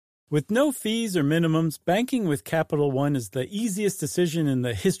With no fees or minimums, banking with Capital One is the easiest decision in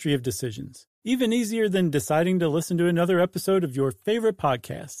the history of decisions. Even easier than deciding to listen to another episode of your favorite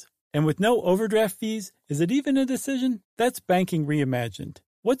podcast. And with no overdraft fees, is it even a decision? That's banking reimagined.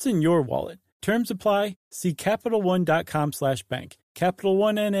 What's in your wallet? Terms apply. See CapitalOne.com/bank. Capital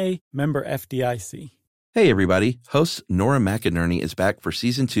One N.A., member FDIC. Hey everybody, host Nora McInerney is back for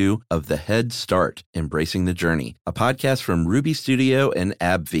Season 2 of The Head Start, Embracing the Journey, a podcast from Ruby Studio and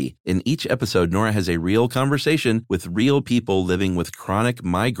AbbVie. In each episode, Nora has a real conversation with real people living with chronic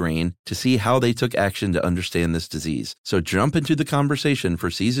migraine to see how they took action to understand this disease. So jump into the conversation for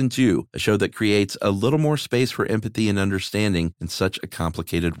Season 2, a show that creates a little more space for empathy and understanding in such a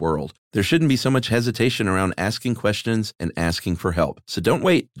complicated world. There shouldn't be so much hesitation around asking questions and asking for help. So don't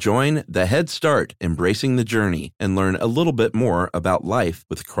wait. Join The Head Start, Embracing the Journey, and learn a little bit more about life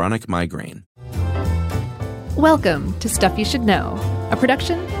with chronic migraine. Welcome to Stuff You Should Know, a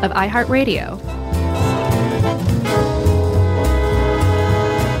production of iHeartRadio.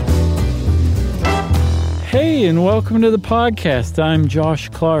 Hey, and welcome to the podcast. I'm Josh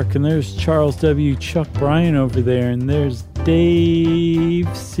Clark, and there's Charles W. Chuck Bryan over there, and there's Dave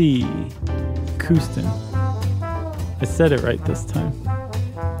C. Couston. I said it right this time.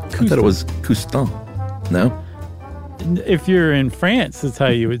 I thought it was Couston. No? If you're in France, that's how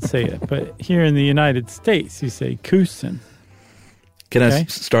you would say it. But here in the United States, you say Couston. Can I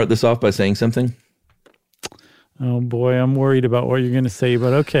start this off by saying something? Oh, boy, I'm worried about what you're going to say,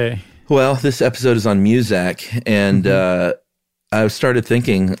 but okay. Well, this episode is on Muzak, and I started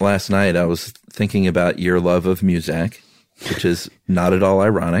thinking last night, I was thinking about your love of Muzak, which is not at all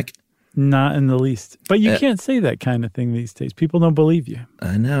ironic. Not in the least. But you can't say that kind of thing these days. People don't believe you.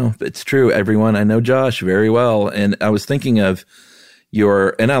 I know. It's true, everyone. I know Josh very well, and I was thinking of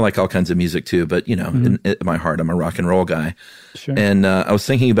and I like all kinds of music too, but, you know, in my heart, I'm a rock and roll guy. Sure. And I was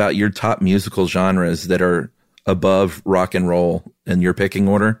thinking about your top musical genres that are above rock and roll in your picking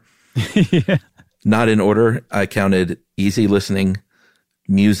order. Yeah. Not in order. I counted easy listening,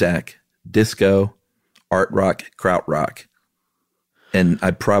 Muzak, disco, art rock, krautrock, and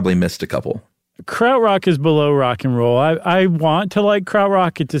I probably missed a couple. Krautrock is below rock and roll. I want to like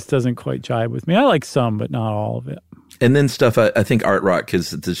krautrock. It just doesn't quite jive with me. I like some, but not all of it. And then stuff, I think art rock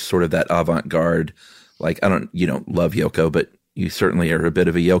is just sort of that avant-garde. Like, you don't love Yoko, but you certainly are a bit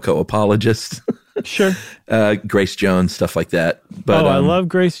of a Yoko apologist. Sure. Grace Jones, stuff like that. But, I love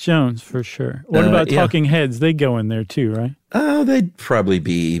Grace Jones for sure. What about Talking Heads? They go in there too, right? Oh, they'd probably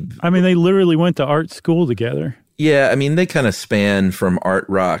be. I mean, they literally went to art school together. Yeah, I mean, they kind of span from art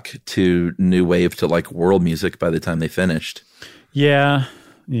rock to new wave to like world music by the time they finished. Yeah,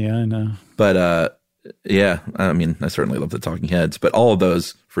 I know. But yeah, I mean, I certainly love the Talking Heads, but all of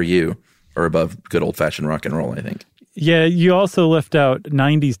those for you are above good old-fashioned rock and roll, I think. Yeah, you also left out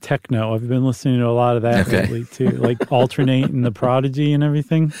 90s techno. I've been listening to a lot of that lately, too, like Alternate and The Prodigy and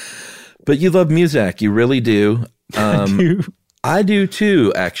everything. But you love Muzak. You really do. I do. I do,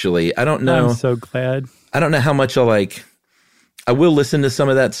 too, actually. I don't know. I'm so glad. I don't know how much I like. I will listen to some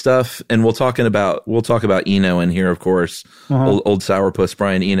of that stuff, and we'll talk about Eno in here, of course. Old sourpuss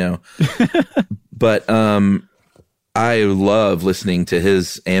Brian Eno. But I love listening to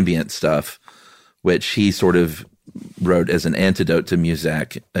his ambient stuff, which he sort of wrote as an antidote to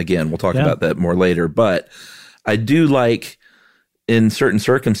Muzak. Again, we'll talk about that more later. But I do like, in certain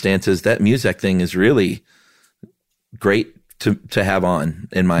circumstances, that Muzak thing is really great to have on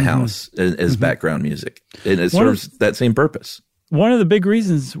in my house as background music. And it serves that same purpose. One of the big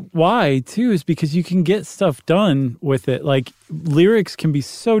reasons why, too, is because you can get stuff done with it. Like, lyrics can be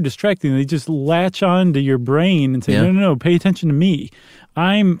so distracting. They just latch on to your brain and say, no, pay attention to me.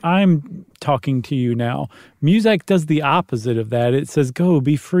 I'm talking to you now. Muzak does the opposite of that. It says, go,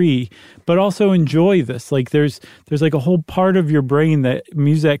 be free, but also enjoy this. Like, there's like a whole part of your brain that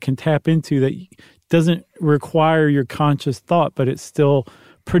Muzak can tap into that doesn't require your conscious thought, but it still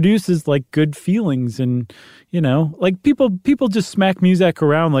produces like good feelings. And like people just smack Muzak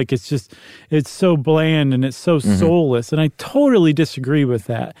around like it's so bland and it's so soulless, and I totally disagree with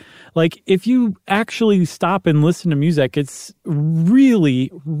that. Like, if you actually stop and listen to Muzak, it's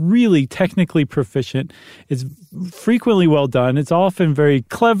really, really technically proficient. It's frequently well done. It's often very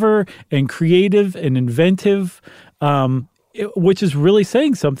clever and creative and inventive. Which is really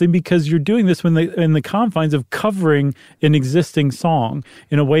saying something, because you're doing this in the confines of covering an existing song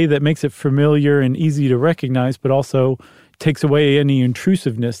in a way that makes it familiar and easy to recognize, but also takes away any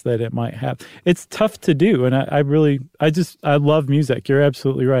intrusiveness that it might have. It's tough to do, and I love Muzak. You're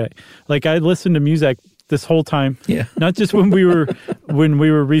absolutely right. Like, I listened to Muzak this whole time. Yeah. Not just when we were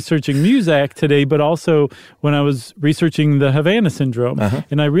researching Muzak today, but also when I was researching the Havana Syndrome.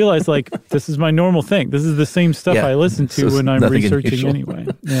 And I realized, like, this is my normal thing. This is the same stuff I listen to when I'm researching anyway.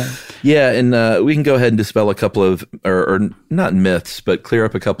 Yeah, and we can go ahead and dispel a couple of, or not myths, but clear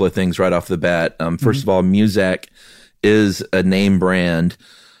up a couple of things right off the bat. First of all, Muzak is a name brand,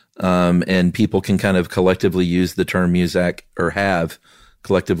 and people can kind of collectively use the term Muzak, or have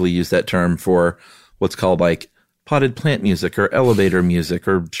collectively used that term for what's called like potted plant music or elevator music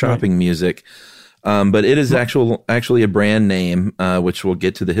or shopping music. But it is actually a brand name, which we'll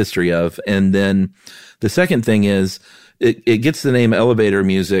get to the history of. And then the second thing is it gets the name elevator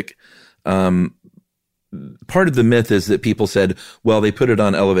music. Part of the myth is that people said, well, they put it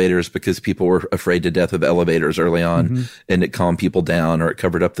on elevators because people were afraid to death of elevators early on, and it calmed people down, or it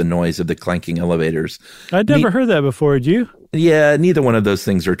covered up the noise of the clanking elevators. I'd never heard that before. Did you? Yeah, neither one of those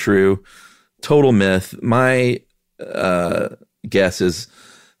things are true. Total myth. My guess is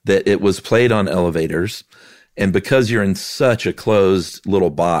that it was played on elevators, and because you're in such a closed little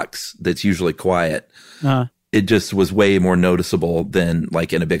box that's usually quiet, it just was way more noticeable than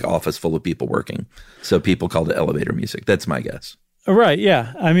like in a big office full of people working. So people called it elevator music. That's my guess. Right,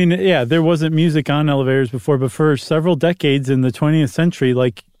 yeah. I mean, yeah, there wasn't music on elevators before, but for several decades in the 20th century,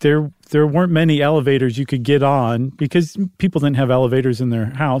 like there weren't many elevators you could get on because people didn't have elevators in their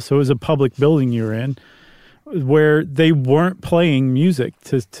house. So it was a public building you were in where they weren't playing music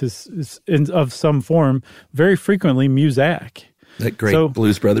of some form, very frequently Muzak. That great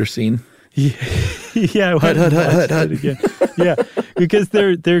Blues Brothers scene. Yeah, hut. Again. Yeah, because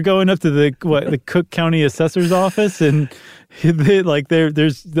they're going up to the Cook County Assessor's office, and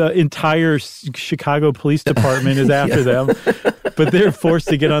there's the entire Chicago Police Department is after them, but they're forced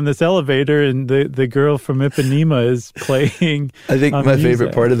to get on this elevator, and the girl from Ipanema is playing. I think my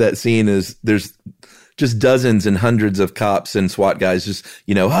favorite part of that scene is there's just dozens and hundreds of cops and SWAT guys just,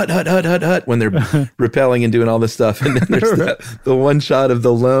 hut, when they're rappelling and doing all this stuff. And then there's the one shot of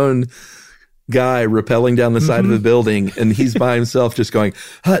the lone guy rappelling down the side of the building, and he's by himself just going,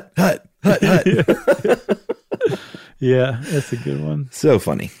 hut. Yeah, that's a good one. So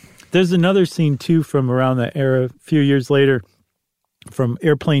funny. There's another scene, too, from around that era, a few years later, from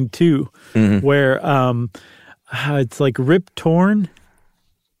Airplane 2, where it's like Rip Torn.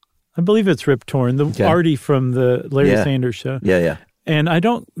 I believe it's Rip Torn, Artie from the Larry Sanders Show. Yeah. And I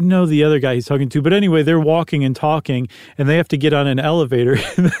don't know the other guy he's talking to, but anyway, they're walking and talking, and they have to get on an elevator,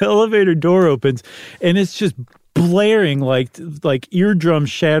 and the elevator door opens, and it's just blaring like eardrum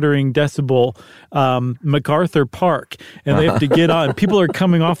shattering decibel MacArthur Park, and they have to get on. People are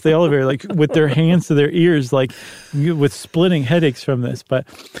coming off the elevator like with their hands to their ears, like with splitting headaches from this. But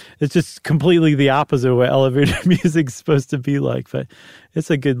it's just completely the opposite of what elevator music's supposed to be like. But it's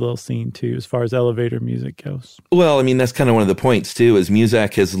a good little scene too, as far as elevator music goes. Well, I mean, that's kind of one of the points too, is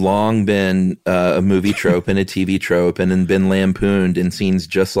Muzak has long been a movie trope and a TV trope, and then been lampooned in scenes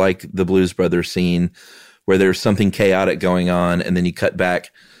just like the Blues Brothers scene, where there's something chaotic going on, and then you cut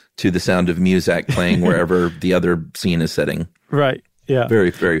back to the sound of Muzak playing wherever the other scene is setting. Right. Yeah. Very,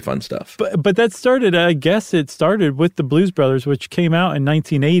 very fun stuff. But that started, I guess it started with the Blues Brothers, which came out in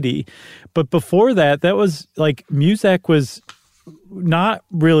 1980. But before that was like, Muzak was not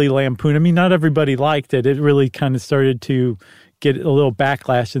really lampooned. I mean, not everybody liked it. It really kind of started to get a little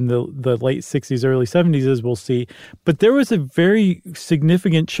backlash in the late 60s, early 70s, as we'll see. But there was a very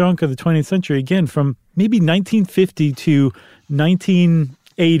significant chunk of the 20th century, again, from maybe 1950 to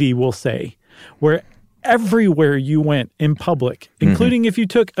 1980, we'll say, where everywhere you went in public, including if you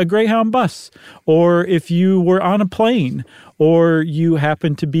took a Greyhound bus, or if you were on a plane, or you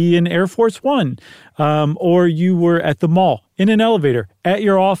happened to be in Air Force One, or you were at the mall, in an elevator, at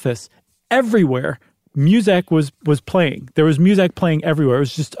your office, everywhere, Muzak was playing. There was Muzak playing everywhere. It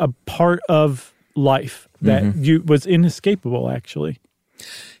was just a part of life that was inescapable, actually.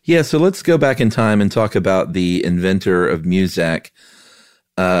 Yeah, so let's go back in time and talk about the inventor of Muzak.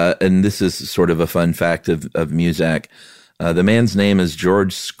 And this is sort of a fun fact of Muzak. The man's name is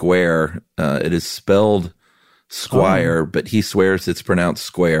George Square. It is spelled Squire, but he swears it's pronounced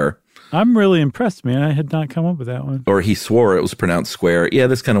Square. I'm really impressed, man. I had not come up with that one. Or he swore it was pronounced Square. Yeah,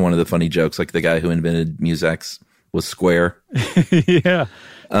 that's kind of one of the funny jokes. Like the guy who invented Muzak was Square. Yeah.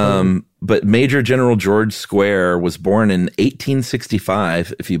 But Major General George Square was born in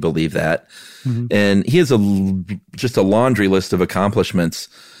 1865, if you believe that. And he has just a laundry list of accomplishments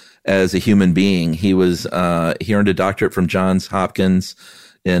as a human being. He earned a doctorate from Johns Hopkins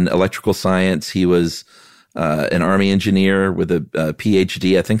in electrical science. He was an Army engineer with a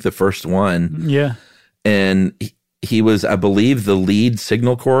PhD, I think the first one. Yeah. And he was, I believe, the lead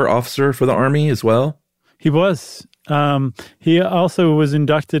Signal Corps officer for the Army as well. He was. He also was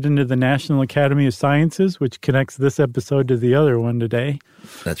inducted into the National Academy of Sciences, which connects this episode to the other one today.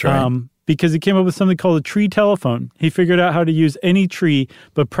 That's right. Because he came up with something called a tree telephone. He figured out how to use any tree,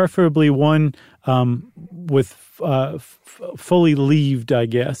 but preferably one with fully leaved, I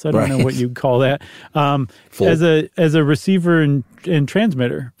guess. I don't know what you'd call that. As a receiver and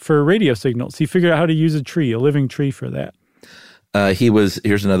transmitter for radio signals. He figured out how to use a tree, a living tree for that. Here's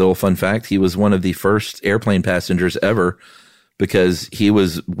another little fun fact. He was one of the first airplane passengers ever because he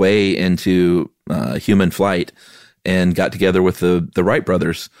was way into human flight and got together with the Wright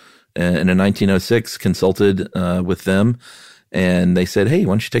brothers. And in 1906, consulted with them, and they said, "Hey,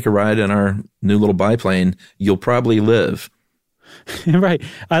 why don't you take a ride in our new little biplane? You'll probably live." Right.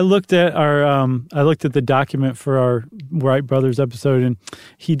 I looked at the document for our Wright brothers episode, and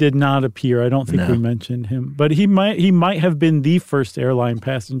he did not appear. I don't think we mentioned him, but he might have been the first airline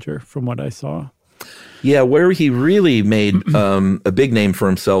passenger, from what I saw. Yeah, where he really made a big name for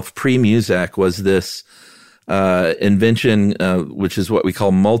himself pre-Muzak was this invention, which is what we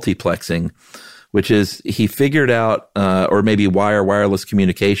call multiplexing, which is he figured out, or maybe wireless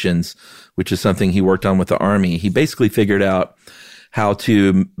communications, which is something he worked on with the Army. He basically figured out how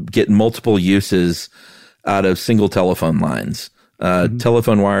to get multiple uses out of single telephone lines.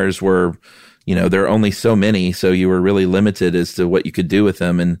 Telephone wires were, there are only so many, so you were really limited as to what you could do with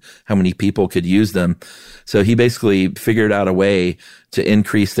them and how many people could use them. So he basically figured out a way to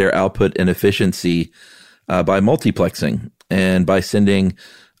increase their output and efficiency by multiplexing and by sending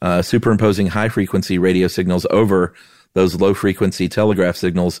superimposing high-frequency radio signals over those low-frequency telegraph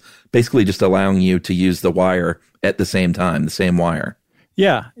signals, basically just allowing you to use the wire at the same time, the same wire.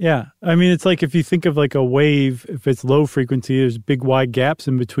 Yeah. I mean, it's like if you think of like a wave, if it's low frequency, there's big wide gaps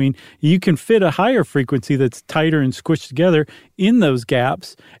in between. You can fit a higher frequency that's tighter and squished together in those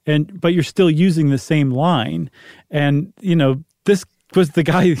gaps, but you're still using the same line. And, this was the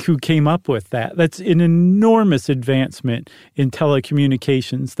guy who came up with that. That's an enormous advancement in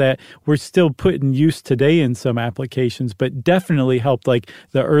telecommunications that we're still put in use today in some applications, but definitely helped like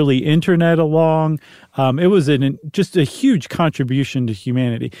the early internet along. It was just a huge contribution to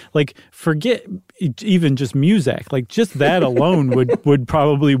humanity. Like forget even just Muzak, like just that alone would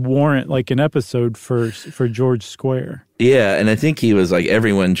probably warrant like an episode for George Square. Yeah, and I think he was like,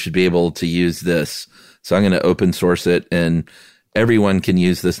 everyone should be able to use this, so I'm going to open source it, and everyone can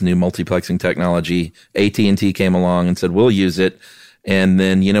use this new multiplexing technology. AT&T came along and said, we'll use it. And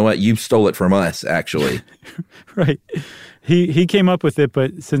then, you know what? You stole it from us, actually. Right. He came up with it,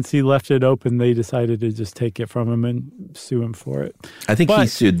 but since he left it open, they decided to just take it from him and sue him for it. I think he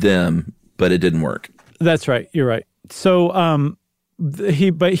sued them, but it didn't work. That's right. You're right. So,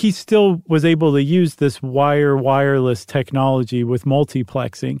 he still was able to use this wireless technology with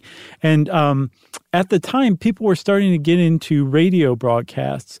multiplexing. And at the time, people were starting to get into radio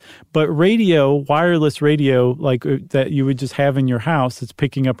broadcasts, but wireless radio, like that you would just have in your house, it's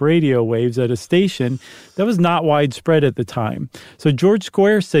picking up radio waves at a station, that was not widespread at the time. So George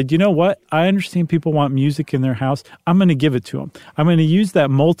Square said, you know what? I understand people want music in their house. I'm going to give it to them. I'm going to use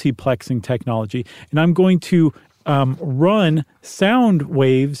that multiplexing technology, and I'm going to run sound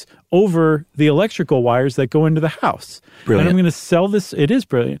waves over the electrical wires that go into the house. Brilliant. And I'm going to sell this. It is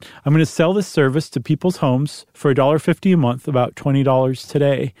brilliant. I'm going to sell this service to people's homes for $1.50 a month, about $20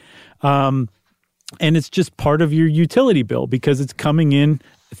 today. And it's just part of your utility bill because it's coming in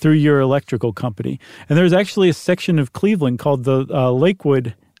through your electrical company. And there's actually a section of Cleveland called the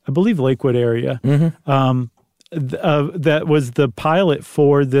Lakewood, I believe Lakewood area, that was the pilot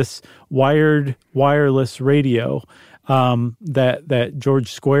for this wireless radio that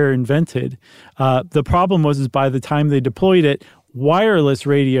George Square invented. The problem was by the time they deployed it, wireless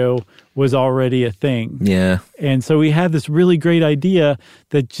radio was already a thing. Yeah. And so we had this really great idea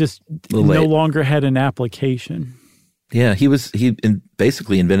that just no longer had an application. Yeah, he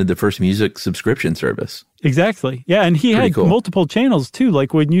basically invented the first music subscription service. Exactly. Yeah, and he had multiple channels too.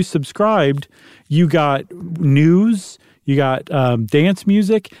 Like when you subscribed, you got news, you got dance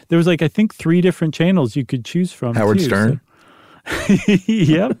music. There was like I think 3 different channels you could choose from. Howard Stern. So.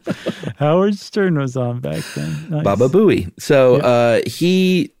 Yep. Howard Stern was on back then. Nice. Baba Booey. So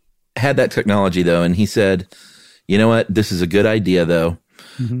he had that technology though, and he said, "You know what? This is a good idea though.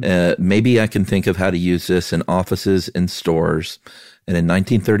 Maybe I can think of how to use this in offices and stores." And in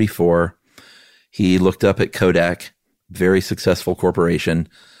 1934, he looked up at Kodak, very successful corporation,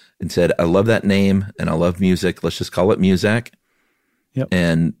 and said, "I love that name and I love music. Let's just call it Muzak." Yep.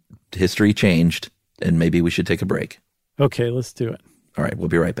 And history changed, and maybe we should take a break. Okay, let's do it. All right, we'll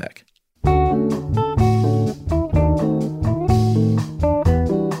be right back.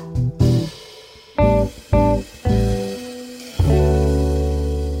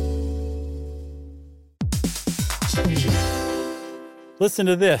 Listen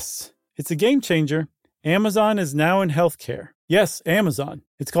to this. It's a game changer. Amazon is now in healthcare. Yes, Amazon.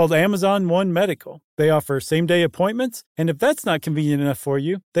 It's called Amazon One Medical. They offer same-day appointments, and if that's not convenient enough for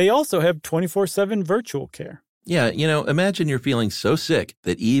you, they also have 24/7 virtual care. Yeah, imagine you're feeling so sick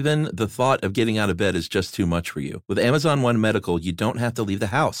that even the thought of getting out of bed is just too much for you. With Amazon One Medical, you don't have to leave the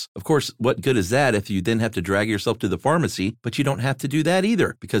house. Of course, what good is that if you then have to drag yourself to the pharmacy, but you don't have to do that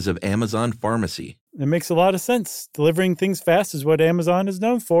either because of Amazon Pharmacy. It makes a lot of sense. Delivering things fast is what Amazon is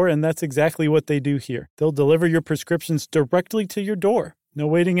known for, and that's exactly what they do here. They'll deliver your prescriptions directly to your door. No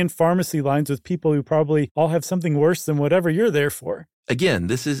waiting in pharmacy lines with people who probably all have something worse than whatever you're there for. Again,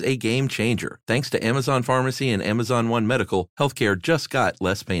 this is a game changer. Thanks to Amazon Pharmacy and Amazon One Medical, healthcare just got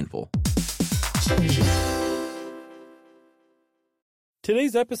less painful.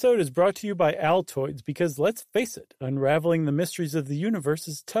 Today's episode is brought to you by Altoids because, let's face it, unraveling the mysteries of the universe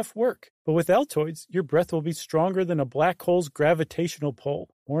is tough work. But with Altoids, your breath will be stronger than a black hole's gravitational pull,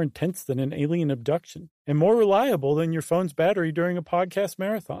 more intense than an alien abduction, and more reliable than your phone's battery during a podcast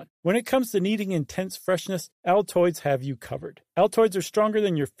marathon. When it comes to needing intense freshness, Altoids have you covered. Altoids are stronger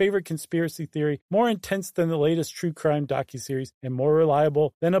than your favorite conspiracy theory, more intense than the latest true crime docuseries, and more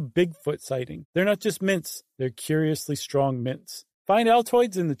reliable than a Bigfoot sighting. They're not just mints, they're curiously strong mints. Find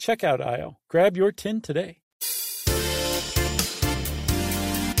Altoids in the checkout aisle. Grab your tin today.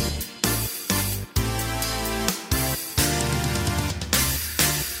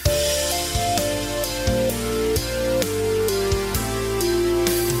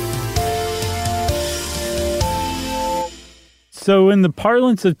 So in the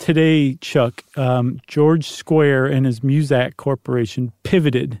parlance of today, Chuck, George Square and his Muzak Corporation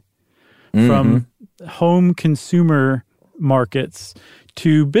pivoted from home consumer markets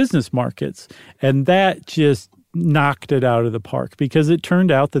to business markets. And that just knocked it out of the park because it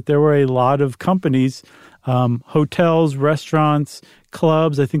turned out that there were a lot of companies, hotels, restaurants,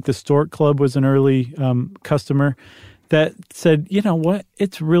 clubs. I think the Stork Club was an early customer that said, you know what,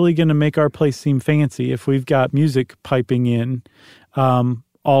 it's really going to make our place seem fancy if we've got music piping in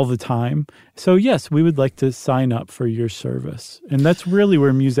all the time. So yes, we would like to sign up for your service. And that's really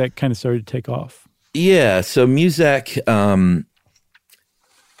where Muzak kind of started to take off. Yeah, so Muzak,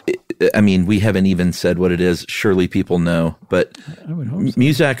 we haven't even said what it is. Surely people know, but I would hope so.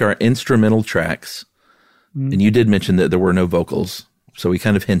 Muzak are instrumental tracks, and you did mention that there were no vocals, so we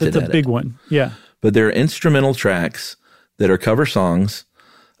kind of hinted at it. That's a big one, yeah. But they're instrumental tracks that are cover songs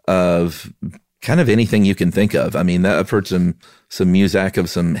of kind of anything you can think of. I mean, I've heard some Muzak of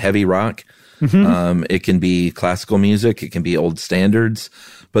some heavy rock. It can be classical music. It can be old standards.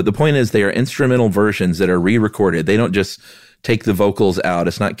 But the point is they are instrumental versions that are re-recorded. They don't just take the vocals out.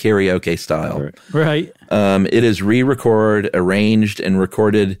 It's not karaoke style. Right. It is re-recorded, arranged, and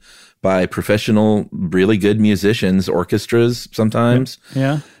recorded by professional, really good musicians, orchestras sometimes.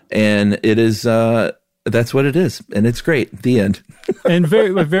 Yeah. And it is, that's what it is. And it's great. The end. And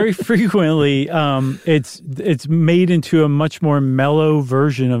very frequently, it's made into a much more mellow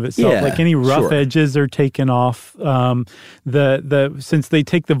version of itself. Yeah, like any rough edges are taken off. Since they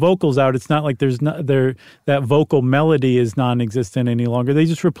take the vocals out, it's not like that vocal melody is non-existent any longer. They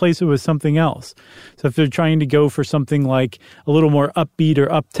just replace it with something else. So if they're trying to go for something like a little more upbeat or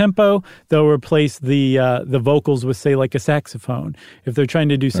up-tempo, they'll replace the vocals with, say, like a saxophone. If they're trying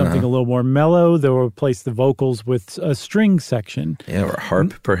to do something a little more mellow, they'll replace the vocals with a string section. Yeah, or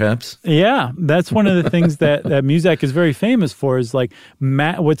harp, perhaps. Yeah, that's one of the things that Muzak is very famous for is like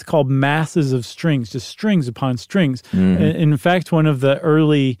what's called masses of strings, just strings upon strings. In fact, one of the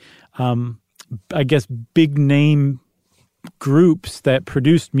early, big name groups that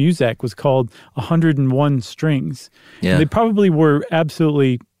produced Muzak was called 101 Strings. Yeah. And they probably were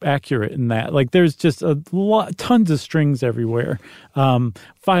absolutely accurate in that. Like there's just tons of strings everywhere.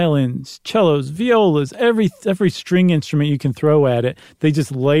 Violins, cellos, violas, every string instrument you can throw at it, they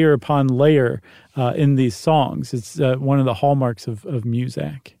just layer upon layer in these songs. It's one of the hallmarks of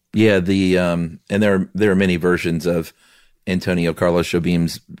Muzak. Yeah, and there are many versions of Antonio Carlos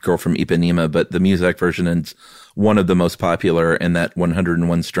Jobim's Girl from Ipanema, but the Muzak version is one of the most popular, and that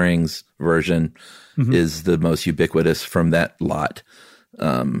 101 Strings version is the most ubiquitous from that lot.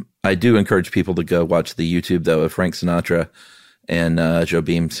 I do encourage people to go watch the YouTube, though, of Frank Sinatra and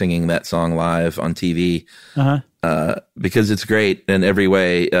Jobim singing that song live on TV because it's great in every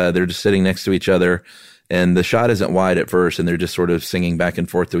way. They're just sitting next to each other, and the shot isn't wide at first, and they're just sort of singing back and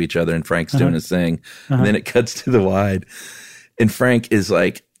forth to each other, and Frank's doing his thing, and then it cuts to the wide, and Frank is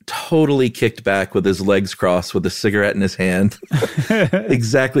like totally kicked back with his legs crossed with a cigarette in his hand,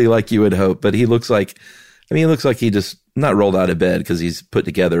 exactly like you would hope. But he looks like he just not rolled out of bed because he's put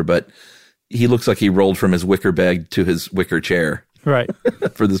together, but he looks like he rolled from his wicker bag to his wicker chair. Right.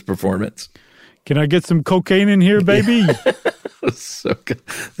 for this performance. Can I get some cocaine in here, baby? So good.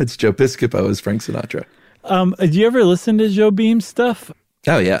 That's Joe Piscopo as Frank Sinatra. Do you ever listen to Joe Beam's stuff?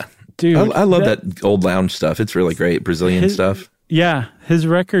 Oh, yeah. Dude, I love that old lounge stuff. It's really great. Brazilian stuff. Yeah. His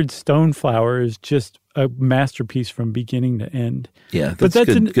record Stoneflower is just a masterpiece from beginning to end. Yeah, that's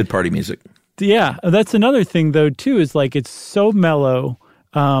good party music. Yeah, that's another thing, though, too, is like it's so mellow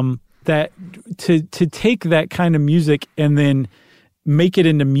that to take that kind of music and then make it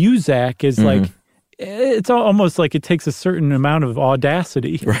into Muzak is like, it's almost like it takes a certain amount of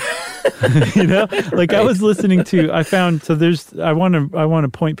audacity. Right. You know, like I was listening to, I found, so I want to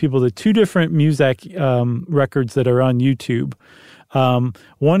point people to two different Muzak records that are on YouTube.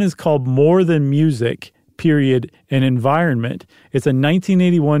 One is called More Than Music, period, and Environment. It's a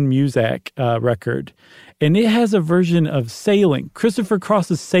 1981 Muzak record. And it has a version of Sailing, Christopher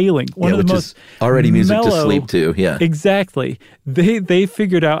Cross's Sailing, one of the most already music mellow, to sleep to. Yeah, exactly. They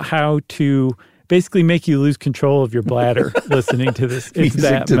figured out how to basically make you lose control of your bladder listening to this. It's music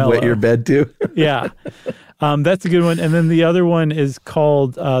that to mellow. Wet your bed to. Yeah, that's a good one. And then the other one is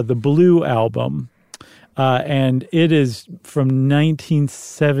called the Blue Album, and it is from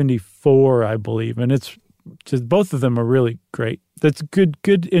 1974, I believe, and it's just both of them are really great. That's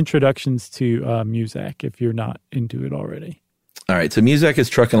good introductions to Muzak if you're not into it already. All right, so Muzak is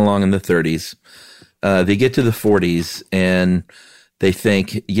trucking along in the 30s. They get to the 40s and they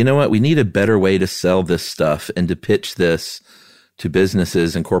think, you know what, we need a better way to sell this stuff and to pitch this to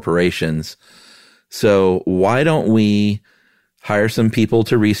businesses and corporations. So why don't we hire some people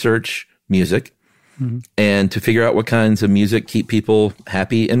to research music and to figure out what kinds of music keep people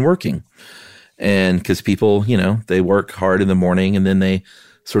happy and working? And because people, you know, they work hard in the morning and then they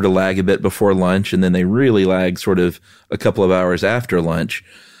sort of lag a bit before lunch and then they really lag sort of a couple of hours after lunch.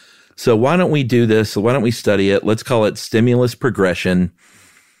 So why don't we do this? Why don't we study it? Let's call it stimulus progression.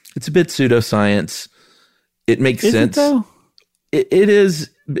 It's a bit pseudoscience. It makes sense. Is it though? It is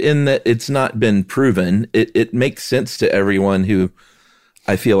in that it's not been proven. It makes sense to everyone who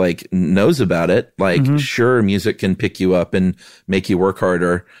I feel like knows about it. Like, sure, music can pick you up and make you work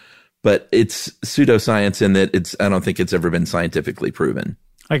harder. But it's pseudoscience in that I don't think it's ever been scientifically proven.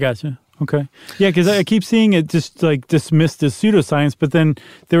 I gotcha. Okay. Yeah, because I keep seeing it just like dismissed as pseudoscience, but then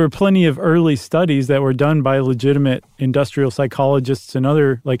there were plenty of early studies that were done by legitimate industrial psychologists and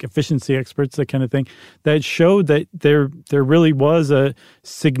other like efficiency experts, that kind of thing, that showed that there really was a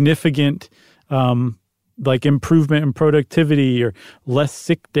significant like improvement in productivity or less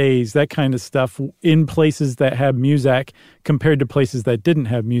sick days, that kind of stuff in places that have Muzak compared to places that didn't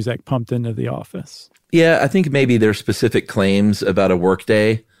have Muzak pumped into the office. Yeah, I think maybe their specific claims about a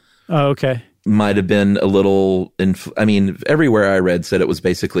workday might have been a little, I mean, everywhere I read said it was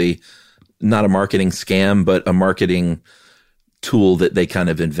basically not a marketing scam, but a marketing tool that they kind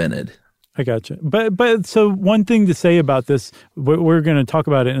of invented. I gotcha. But so one thing to say about this, we're going to talk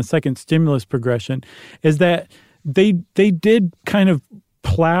about it in a second, stimulus progression, is that they did kind of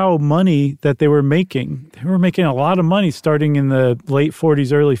plow money that they were making. They were making a lot of money starting in the late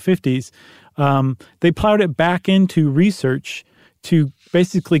 40s, early 50s. They plowed it back into research to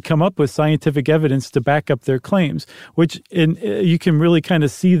basically come up with scientific evidence to back up their claims, which you can really kind of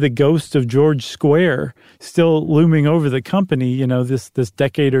see the ghost of George Square still looming over the company, you know, this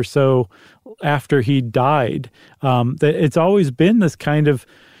decade or so after he died. That it's always been this kind of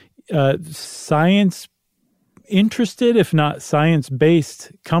science interested, if not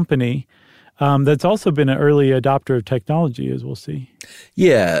science-based company that's also been an early adopter of technology, as we'll see.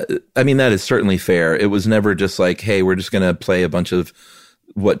 Yeah, I mean, that is certainly fair. It was never just like, hey, we're just going to play a bunch of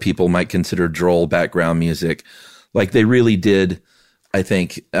what people might consider droll background music. Like they really did, I don't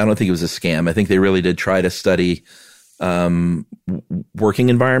think it was a scam. I think they really did try to study working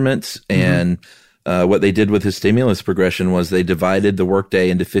environments. And what they did with his stimulus progression was they divided the workday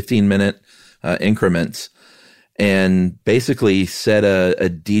into 15-minute increments and basically set a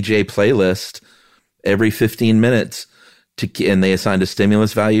DJ playlist every 15 minutes and they assigned a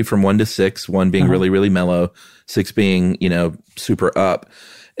stimulus value from 1 to 6, 1 being really, really mellow, 6 being, you know, super up.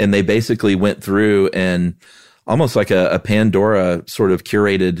 And they basically went through and almost like a Pandora sort of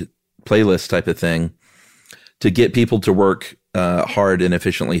curated playlist type of thing to get people to work hard and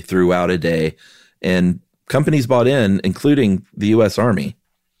efficiently throughout a day. And companies bought in, including the U.S. Army.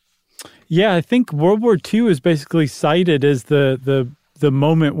 Yeah, I think World War II is basically cited as the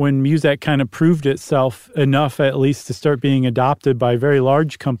moment when Muzak kind of proved itself enough, at least, to start being adopted by very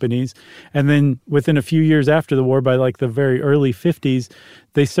large companies. And then within a few years after the war, by like the very early 50s,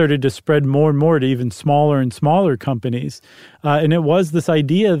 they started to spread more and more to even smaller and smaller companies. And it was this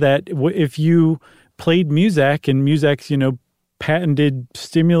idea that if you played Muzak and Muzak's, you know, patented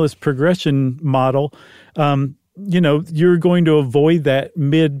stimulus progression model, you're going to avoid that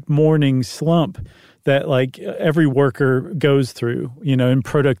mid-morning slump that like every worker goes through, in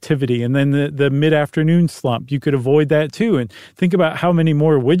productivity. And then the mid-afternoon slump, you could avoid that too. And think about how many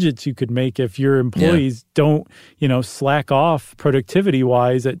more widgets you could make if your employees don't, slack off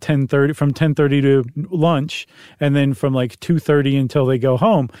productivity-wise at 10:30, from 10:30 to lunch, and then from like 2:30 until they go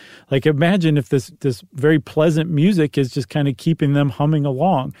home. Like imagine if this very pleasant music is just kind of keeping them humming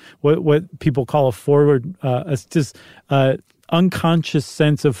along. What people call a forward, unconscious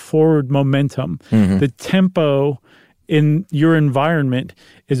sense of forward momentum. Mm-hmm. The tempo in your environment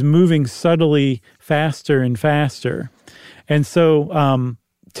is moving subtly faster and faster. And so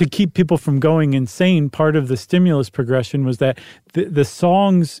to keep people from going insane, part of the stimulus progression was that the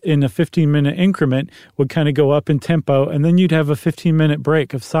songs in a 15-minute increment would kind of go up in tempo, and then you'd have a 15-minute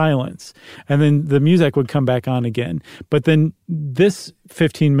break of silence, and then the music would come back on again. But then this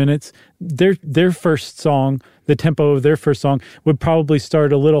 15 minutes, their first song, the tempo of their first song would probably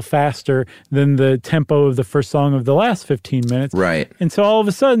start a little faster than the tempo of the first song of the last 15 minutes. Right. And so all of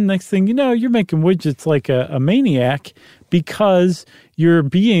a sudden, next thing you know, you're making widgets like a maniac because you're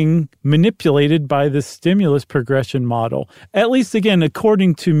being manipulated by the stimulus progression model. At least, again,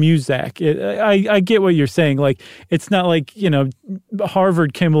 according to Muzak. I get what you're saying. Like, it's not like,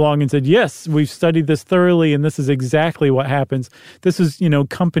 Harvard came along and said, yes, we've studied this thoroughly and this is exactly what happens. This is,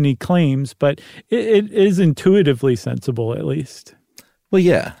 company claims, but it is intuitively sensible, at least. Well,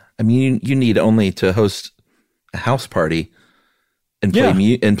 yeah. I mean, you need only to host a house party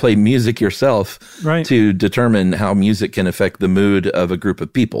and play music yourself, right, to determine how music can affect the mood of a group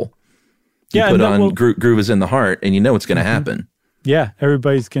of people. You put on Groove is in the Heart, and you know what's going to happen. Yeah,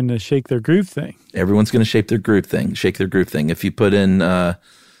 everybody's going to shake their groove thing. Everyone's going to shake their groove thing. If you put in Old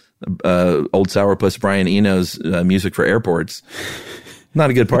Sourpuss Brian Eno's music for airports, not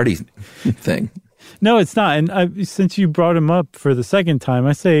a good party thing. No, it's not. And since you brought him up for the second time,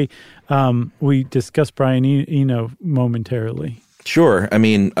 I say we discuss Brian Eno momentarily. Sure. I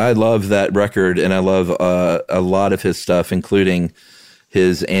mean, I love that record, and I love a lot of his stuff, including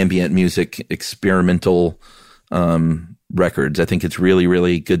his ambient music experimental records. I think it's really,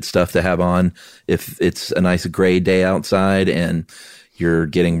 really good stuff to have on if it's a nice gray day outside and you're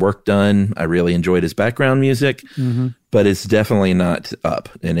getting work done. I really enjoyed his background music, but it's definitely not up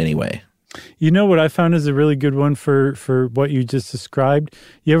in any way. You know what I found is a really good one for what you just described?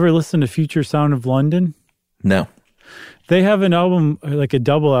 You ever listen to Future Sound of London? No. They have an album, like a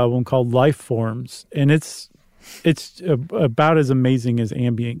double album called Life Forms, and it's about as amazing as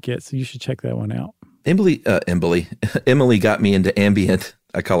ambient gets. So you should check that one out. Emily got me into ambient.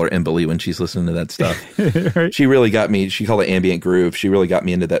 I call her Emily when she's listening to that stuff. Right? She really got me. She called it ambient groove. She really got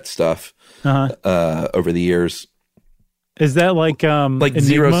me into that stuff over the years. Is that like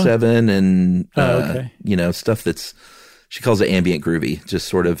Enigma? 07 and okay. Stuff that's, she calls it ambient groovy, just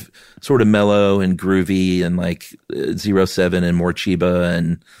sort of mellow and groovy, and like 07 and more Chiba,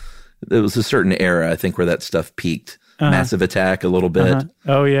 and there was a certain era I think where that stuff peaked. Massive Attack a little bit.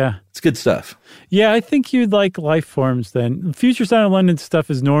 Oh yeah, it's good stuff. Yeah, I think you'd like Life Forms then. Future Sound of London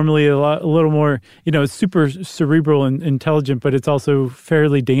stuff is normally a little more, it's super cerebral and intelligent, but it's also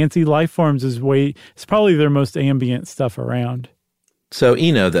fairly dancey. Life Forms it's probably their most ambient stuff around. So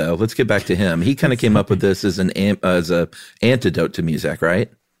Eno, though, let's get back to him. He kind of came up with this as a antidote to Muzak, right?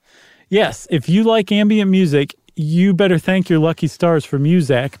 Yes. If you like ambient music, you better thank your lucky stars for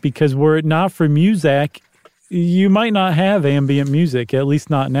Muzak, because were it not for Muzak, you might not have ambient music, at least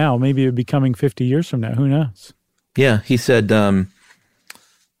not now. Maybe it would be coming 50 years from now. Who knows? Yeah, he said, I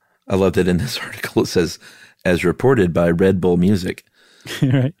love that in this article it says, as reported by Red Bull Music.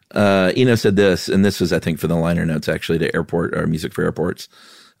 Right. Eno said this, and this was, I think, for the liner notes, actually, to airport or music for airports.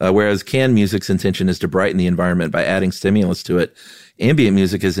 Whereas canned music's intention is to brighten the environment by adding stimulus to it, ambient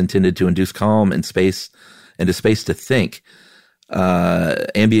music is intended to induce calm and space and a space to think.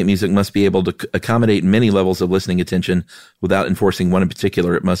 Ambient music must be able to accommodate many levels of listening attention without enforcing one in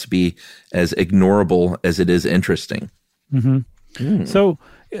particular. It must be as ignorable as it is interesting. Mm-hmm.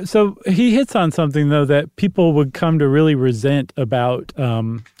 So he hits on something, though, that people would come to really resent about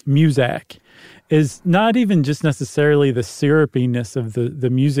Muzak, is not even just necessarily the syrupiness of the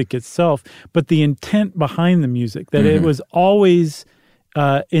music itself, but the intent behind the music, that it was always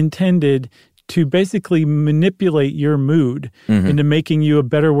intended to basically manipulate your mood into making you a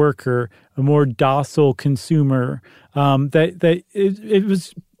better worker, a more docile consumer. That it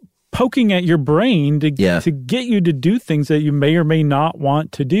was poking at your brain to get you to do things that you may or may not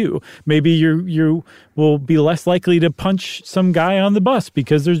want to do. Maybe you will be less likely to punch some guy on the bus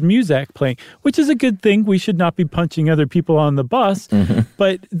because there's Muzak playing, which is a good thing. We should not be punching other people on the bus.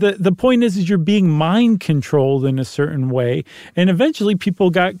 But the point is you're being mind controlled in a certain way. And eventually people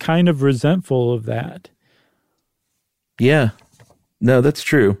got kind of resentful of that. Yeah. No, that's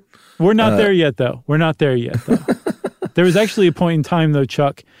true. We're not there yet, though. There was actually a point in time, though,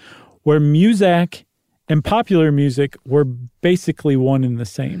 Chuck, where Muzak and popular music were basically one and the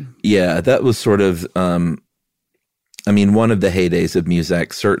same. Yeah, that was sort of, one of the heydays of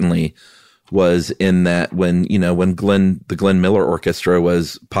Muzak certainly was in that when the Glenn Miller Orchestra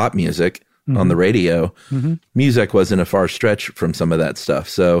was pop music on the radio, Muzak wasn't a far stretch from some of that stuff.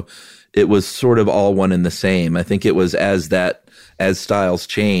 So it was sort of all one and the same. I think it was as styles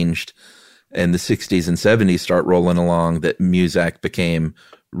changed and the 60s and 70s start rolling along that Muzak became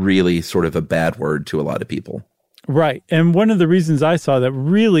really sort of a bad word to a lot of people. Right. And one of the reasons I saw that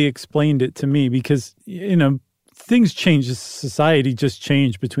really explained it to me, because, things changed. Society just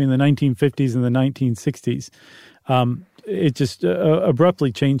changed between the 1950s and the 1960s. It just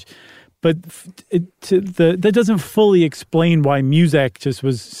abruptly changed. But that doesn't fully explain why Muzak just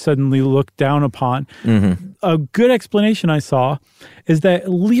was suddenly looked down upon. A good explanation I saw is that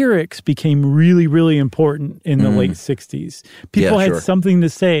lyrics became really, really important in the late 60s. People had something to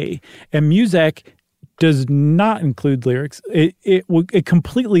say, and Muzak does not include lyrics. It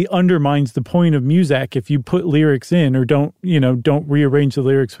completely undermines the point of Muzak if you put lyrics in or don't rearrange the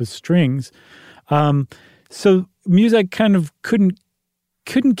lyrics with strings. So Muzak kind of couldn't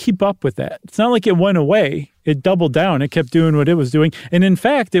keep up with that. It's not like it went away. It doubled down. It kept doing what it was doing. And in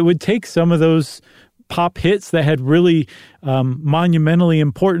fact, it would take some of those pop hits that had really monumentally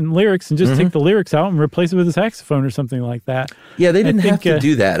important lyrics and just take the lyrics out and replace it with a saxophone or something like that. Yeah, they didn't have to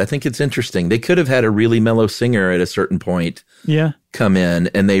do that. I think it's interesting. They could have had a really mellow singer at a certain point come in,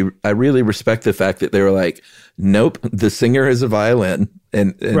 and I really respect the fact that they were like, nope, the singer is a violin,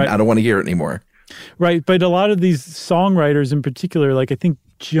 and I don't want to hear it anymore. Right, but a lot of these songwriters in particular, like I think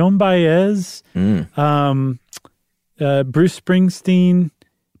Joan Baez, Bruce Springsteen,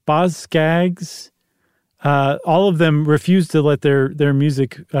 Boz Scaggs, all of them refused to let their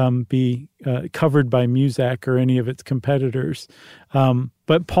music be covered by Muzak or any of its competitors.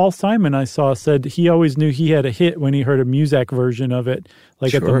 But Paul Simon, I saw, said he always knew he had a hit when he heard a Muzak version of it,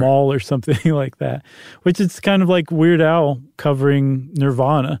 like at the mall or something like that, which is kind of like Weird Al covering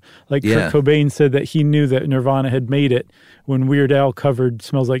Nirvana. Like Kurt Cobain said that he knew that Nirvana had made it when Weird Al covered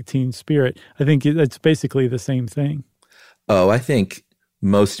Smells Like Teen Spirit. I think it's basically the same thing. Oh, I think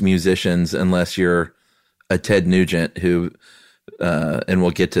most musicians, unless you're a Ted Nugent who, and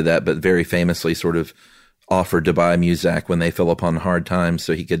we'll get to that, but very famously sort of offered to buy Muzak when they fell upon hard times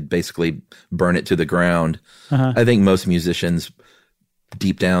so he could basically burn it to the ground. I think most musicians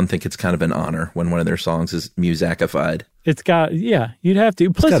deep down think it's kind of an honor when one of their songs is Muzakified. It's got, you'd have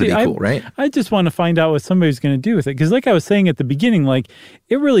to. Plus, it's got to be cool, right? I just want to find out what somebody's going to do with it. Because like I was saying at the beginning, like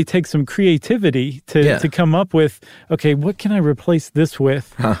it really takes some creativity to come up with, okay, what can I replace this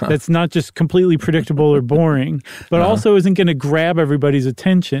with that's not just completely predictable or boring, but also isn't going to grab everybody's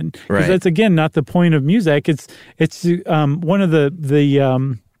attention. Because that's, again, not the point of Muzak. It's one of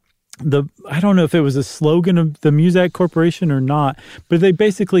the I don't know if it was a slogan of the Muzak Corporation or not, but they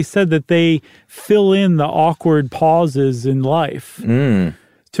basically said that they fill in the awkward pauses in life to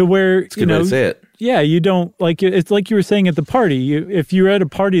where, it's a good way to say it. Yeah, you don't, like, it's like you were saying at the party. If you're at a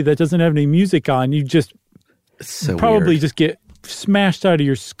party that doesn't have any music on, you just probably just get smashed out of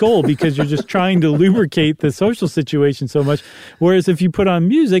your skull because you're just trying to lubricate the social situation so much. Whereas if you put on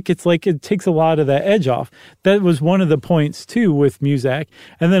music, it's like it takes a lot of that edge off. That was one of the points too with Muzak.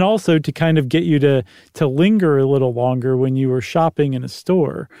 And then also to kind of get you to linger a little longer when you were shopping in a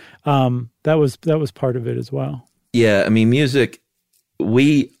store. That was part of it as well. Yeah, I mean, music,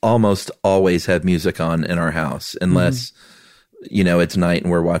 we almost always have music on in our house unless, it's night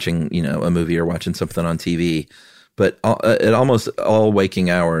and we're watching, a movie or watching something on TV. But at almost all waking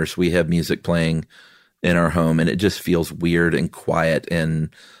hours, we have music playing in our home, and it just feels weird and quiet and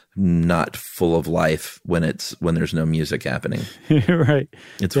not full of life when there's no music happening. Right.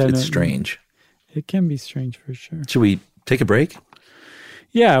 It's strange. It can be strange for sure. Should we take a break?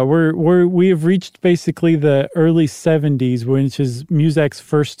 Yeah, we have reached basically the early 70s, which is Muzak's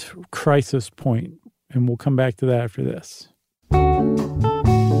first crisis point, and we'll come back to that after this.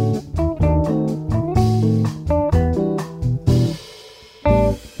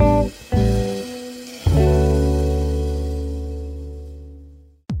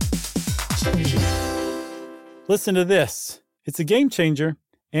 Listen to this. It's a game changer.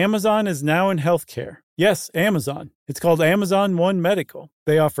 Amazon is now in healthcare. Yes, Amazon. It's called Amazon One Medical.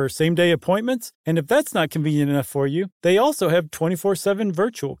 They offer same-day appointments, and if that's not convenient enough for you, they also have 24/7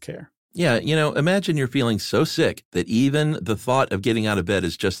 virtual care. Yeah, imagine you're feeling so sick that even the thought of getting out of bed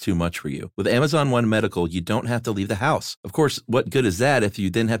is just too much for you. With Amazon One Medical, you don't have to leave the house. Of course, what good is that if you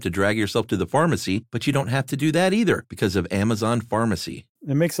then have to drag yourself to the pharmacy, but you don't have to do that either because of Amazon Pharmacy.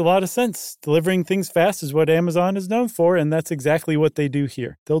 It makes a lot of sense. Delivering things fast is what Amazon is known for, and that's exactly what they do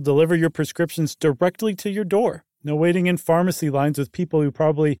here. They'll deliver your prescriptions directly to your door. No waiting in pharmacy lines with people who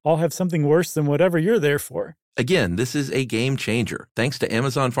probably all have something worse than whatever you're there for. Again, this is a game changer. Thanks to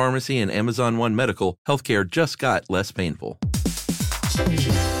Amazon Pharmacy and Amazon One Medical, healthcare just got less painful.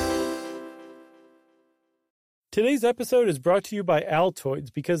 Today's episode is brought to you by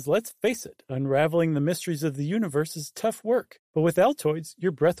Altoids because, let's face it, unraveling the mysteries of the universe is tough work. But with Altoids,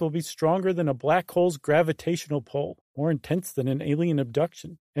 your breath will be stronger than a black hole's gravitational pull, more intense than an alien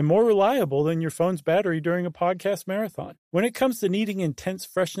abduction, and more reliable than your phone's battery during a podcast marathon. When it comes to needing intense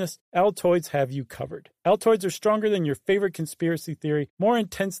freshness, Altoids have you covered. Altoids are stronger than your favorite conspiracy theory, more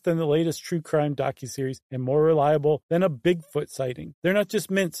intense than the latest true crime docuseries, and more reliable than a Bigfoot sighting. They're not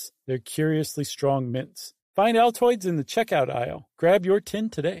just mints, they're curiously strong mints. Find Altoids in the checkout aisle. Grab your tin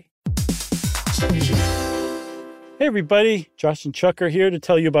today. Hey everybody, Josh and Chuck are here to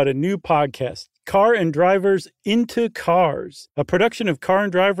tell you about a new podcast, Car and Driver's Into Cars, a production of Car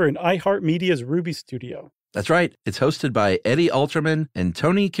and Driver and iHeartMedia's Ruby Studio. That's right. It's hosted by Eddie Alterman and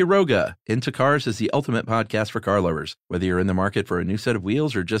Tony Quiroga. Into Cars is the ultimate podcast for car lovers. Whether you're in the market for a new set of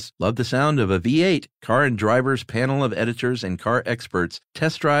wheels or just love the sound of a V8, Car and Driver's panel of editors and car experts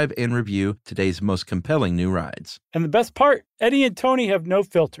test drive and review today's most compelling new rides. And the best part, Eddie and Tony have no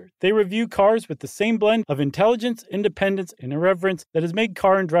filter. They review cars with the same blend of intelligence, independence, and irreverence that has made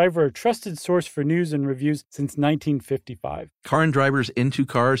Car and Driver a trusted source for news and reviews since 1955. Car and Driver's Into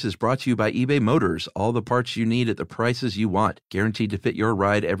Cars is brought to you by eBay Motors. All the parts you need at the prices you want, guaranteed to fit your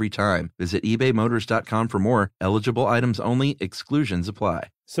ride every time. Visit ebaymotors.com for more. Eligible items only. Exclusions apply.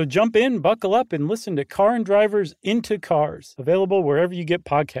 So jump in, buckle up, and listen to Car and Driver's Into Cars, available wherever you get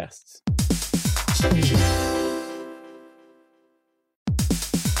podcasts.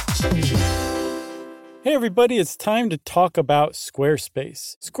 Hey everybody, it's time to talk about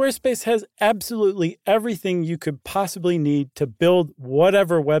Squarespace. Squarespace has absolutely everything you could possibly need to build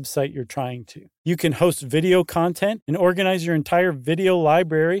whatever website you're trying to. You can host video content and organize your entire video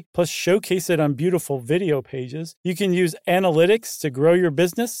library, plus showcase it on beautiful video pages. You can use analytics to grow your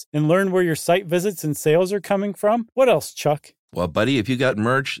business and learn where your site visits and sales are coming from. What else, Chuck? Well, buddy, if you got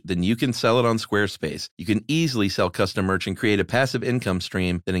merch, then you can sell it on Squarespace. You can easily sell custom merch and create a passive income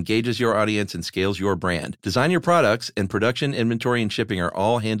stream that engages your audience and scales your brand. Design your products, and production, inventory, and shipping are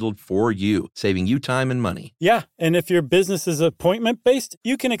all handled for you, saving you time and money. Yeah, and if your business is appointment-based,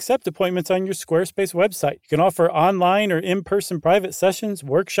 you can accept appointments on your Squarespace website. You can offer online or in-person private sessions,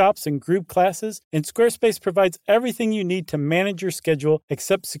 workshops, and group classes, and Squarespace provides everything you need to manage your schedule,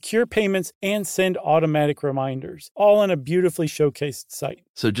 accept secure payments, and send automatic reminders, all on a beautifully showcased site.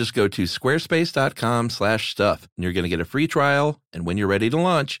 So just go to squarespace.com/stuff and you're going to get a free trial. And when you're ready to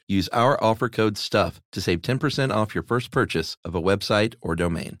launch, use our offer code STUFF to save 10% off your first purchase of a website or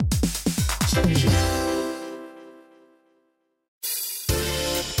domain.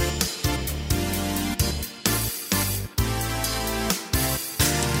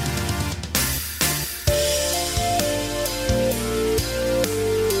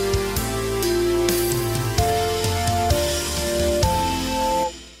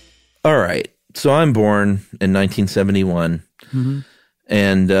 All right. So I'm born in 1971,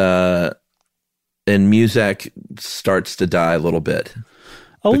 and Muzak starts to die a little bit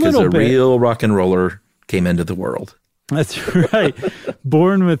because a real rock and roller came into the world. That's right.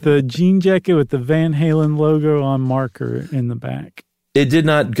 Born with a jean jacket with the Van Halen logo on marker in the back. It did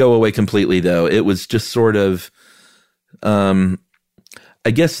not go away completely, though. It was just sort of, I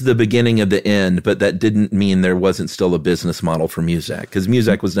guess, the beginning of the end, but that didn't mean there wasn't still a business model for Muzak, because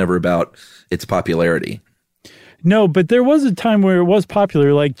Muzak was never about its popularity. No, but there was a time where it was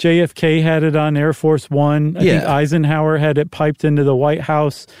popular, like JFK had it on Air Force One. I think Eisenhower had it piped into the White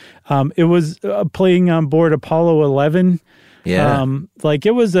House. It was playing on board Apollo 11. Yeah.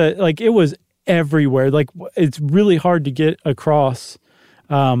 It was everywhere. Like, it's really hard to get across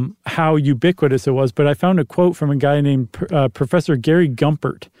how ubiquitous it was. But I found a quote from a guy named Professor Gary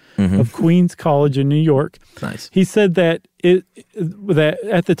Gumpert, of Queens College in New York. Nice. He said that that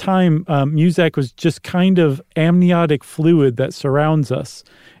at the time, Muzak was just kind of amniotic fluid that surrounds us.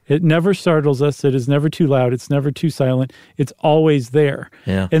 It never startles us. It is never too loud. It's never too silent. It's always there.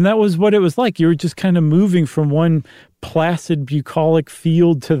 Yeah. And that was what it was like. You were just kind of moving from one placid, bucolic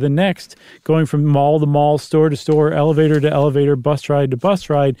field to the next, going from mall to mall, store to store, elevator to elevator, bus ride to bus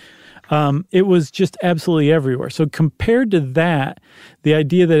ride. It was just absolutely everywhere. So compared to that, the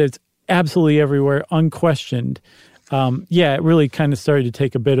idea that it's absolutely everywhere, unquestioned, it really kind of started to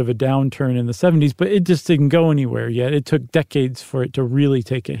take a bit of a downturn in the 70s, but it just didn't go anywhere yet. It took decades for it to really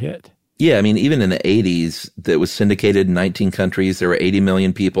take a hit. Yeah, I mean, even in the 80s, that was syndicated in 19 countries. There were 80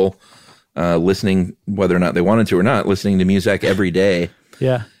 million people listening, whether or not they wanted to or not, listening to Muzak every day.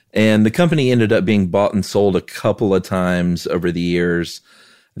 Yeah. And the company ended up being bought and sold a couple of times over the years.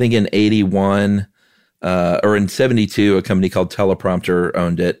 I think in 81 or in 72, a company called Teleprompter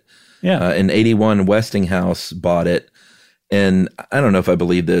owned it. Yeah. In 81, Westinghouse bought it. And I don't know if I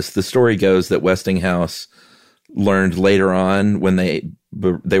believe this. The story goes that Westinghouse learned later on when they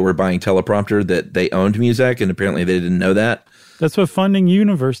were buying Teleprompter that they owned Muzak, and apparently they didn't know that. That's what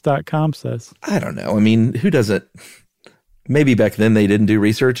fundinguniverse.com says. I don't know. I mean, who doesn't? Maybe back then they didn't do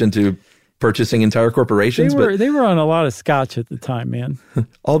research into purchasing entire corporations. They were on a lot of scotch at the time, man.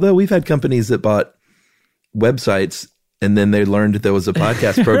 Although we've had companies that bought websites and then they learned that there was a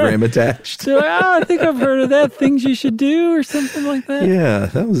podcast program attached. So, I think I've heard of that. Things you should do or something like that. Yeah,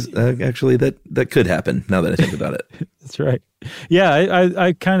 that was actually that could happen now that I think about it. That's right. Yeah,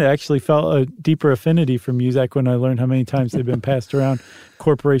 I kind of actually felt a deeper affinity for Muzak when I learned how many times they've been passed around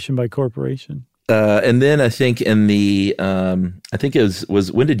corporation by corporation. And then I think in the, I think it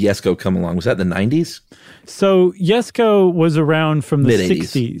was when did Yesco come along? Was that the 90s? So Yesco was around from the Mid-80s.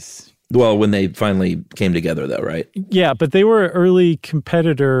 60s. Well, when they finally came together, though, right? Yeah, but they were an early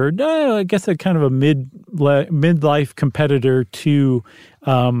competitor. I guess a kind of a midlife competitor to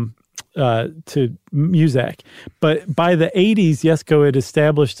Muzak. But by the 80s, Yesco had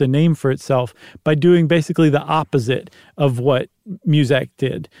established a name for itself by doing basically the opposite of what Muzak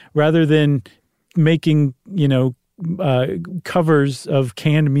did. Rather than making, covers of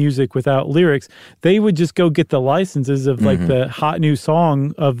canned music without lyrics, they would just go get the licenses of like the hot new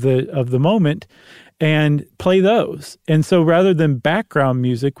song of the moment and play those. And so rather than background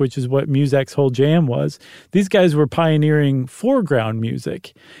music, which is what Muzak's whole jam was, these guys were pioneering foreground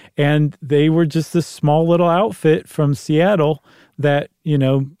music. And they were just this small little outfit from Seattle that,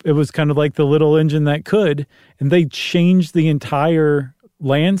 it was kind of like the little engine that could. And they changed the entire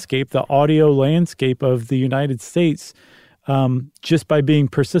landscape, the audio landscape of the United States, just by being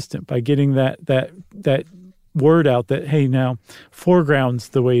persistent, by getting that word out that, hey, now foreground's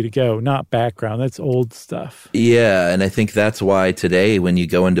the way to go, not background. That's old stuff. Yeah, and I think that's why today when you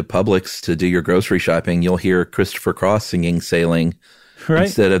go into Publix to do your grocery shopping, you'll hear Christopher Cross singing Sailing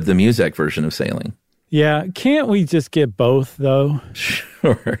instead of the Muzak version of Sailing. Yeah, can't we just get both, though?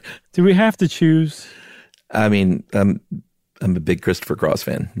 Sure. Do we have to choose? I mean, I'm a big Christopher Cross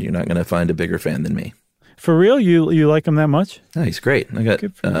fan. You're not going to find a bigger fan than me. For real? You like him that much? Oh, he's great. I got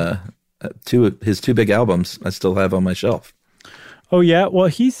his two big albums I still have on my shelf. Oh, yeah? Well,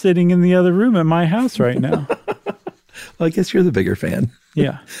 he's sitting in the other room at my house right now. Well, I guess you're the bigger fan.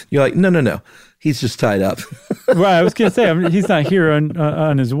 Yeah. You're like, no. He's just tied up. Right. I was going to say, he's not here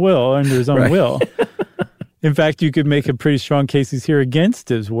on his will, under his own will. In fact, you could make a pretty strong case he's here against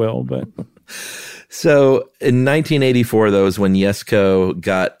his will, but... So in 1984, though, is when Yesco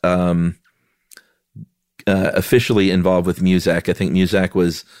got officially involved with Muzak. I think Muzak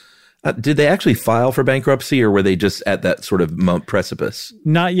was, did they actually file for bankruptcy or were they just at that sort of precipice?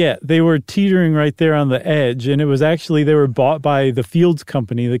 Not yet. They were teetering right there on the edge. And it was actually, they were bought by the Fields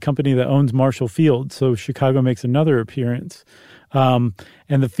Company, the company that owns Marshall Field. So Chicago makes another appearance. And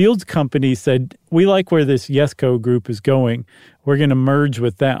the Fields Company said, we like where this Yesco group is going. We're going to merge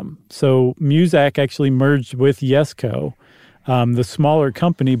with them. So Muzak actually merged with Yesco, the smaller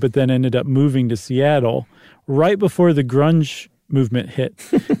company, but then ended up moving to Seattle right before the grunge movement hit.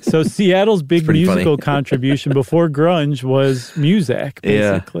 So Seattle's big musical contribution before grunge was Muzak,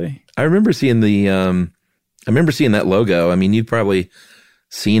 basically. Yeah. I remember seeing that logo. I mean, you've probably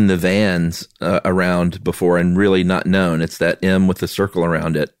seen the Vans around before and really not known. It's that M with the circle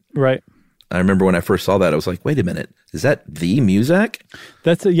around it. Right. I remember when I first saw that, I was like, wait a minute, is that the Muzak?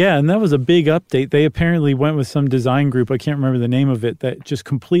 And that was a big update. They apparently went with some design group, I can't remember the name of it, that just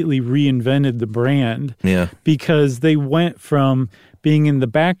completely reinvented the brand. Yeah. Because they went from being in the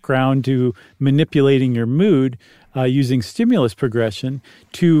background to manipulating your mood using stimulus progression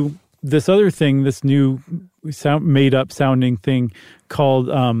to this other thing, this new made up sounding thing called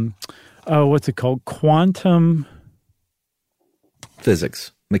what's it called? Quantum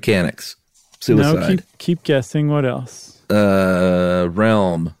physics, mechanics, suicide. No, keep guessing. What else?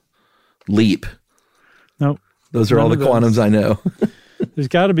 Realm, leap. Nope. Those are all the quantums I know. There's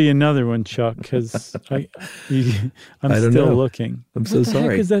got to be another one, Chuck, because I'm still looking. I'm so sorry. What the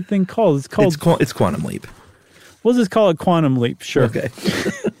heck is that thing called? It's quantum leap. We'll just call it quantum leap. Sure. Okay.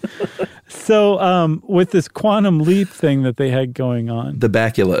 So with this quantum leap thing that they had going on. The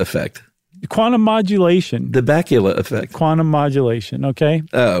Bakula effect. Quantum modulation. The Bakula effect. Quantum modulation, okay?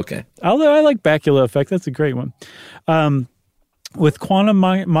 Oh, okay. Although I like Bakula effect. That's a great one. With quantum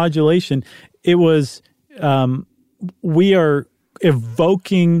modulation, it was we are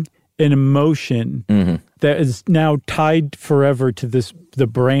evoking an emotion that is now tied forever to the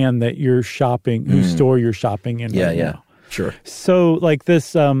brand that you're shopping, whose store you're shopping in right now. Sure. So like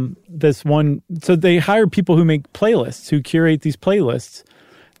this one, so they hire people who make playlists, who curate these playlists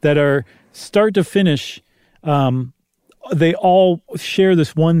that are start to finish. They all share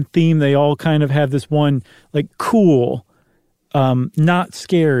this one theme. They all kind of have this one like cool, not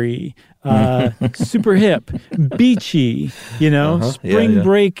scary, super hip, beachy, spring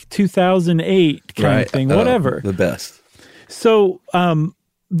break 2008 kind of thing, whatever. The best. So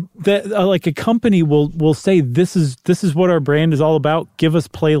that like a company will say this is what our brand is all about. Give us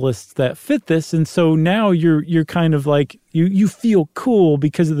playlists that fit this, and so now you're kind of like you feel cool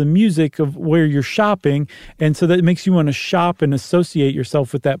because of the music of where you're shopping, and so that makes you want to shop and associate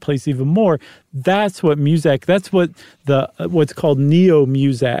yourself with that place even more. That's what Muzak. That's what what's called neo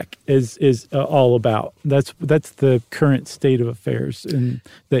Muzak is all about. That's the current state of affairs in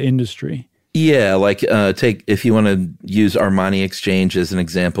the industry. Yeah, like take if you want to use Armani Exchange as an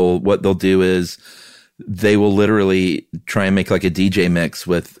example, what they'll do is they will literally try and make like a DJ mix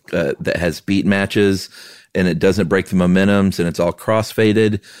with that has beat matches and it doesn't break the momentums and it's all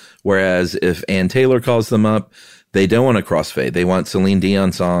crossfaded. Whereas if Ann Taylor calls them up, they don't want a crossfade. They want Celine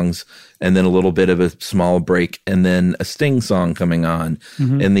Dion songs and then a little bit of a small break and then a Sting song coming on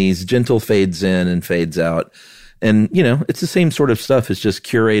and these gentle fades in and fades out. And, it's the same sort of stuff. It's just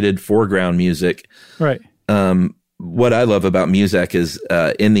curated foreground music. Right. What I love about Muzak is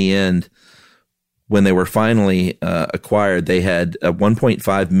in the end, when they were finally acquired, they had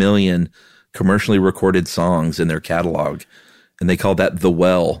 1.5 million commercially recorded songs in their catalog. And they called that The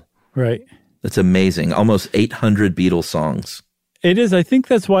Well. Right. That's amazing. Almost 800 Beatles songs. It is. I think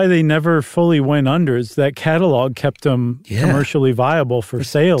that's why they never fully went under. Is that catalog kept them commercially viable for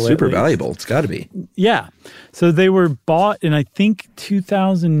sale. Super valuable. It's got to be. Yeah. So they were bought in, I think,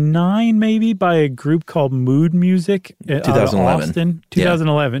 2009 maybe by a group called Mood Music out of Austin.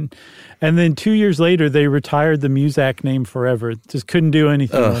 2011. Yeah. And then 2 years later, they retired the Muzak name forever. Just couldn't do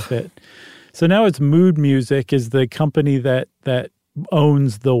anything with it. So now it's Mood Music is the company that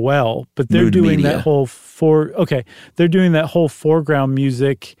owns The Well, but they're Mood doing Media. that whole they're doing that whole foreground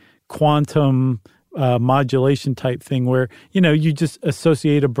music quantum modulation type thing where you just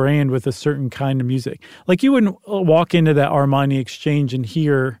associate a brand with a certain kind of music. Like you wouldn't walk into that Armani Exchange and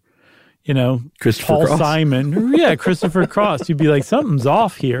hear Christopher Cross. Simon, Christopher Cross. You'd be like, something's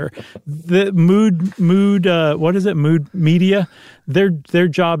off here. The mood, what is it? Mood Media. Their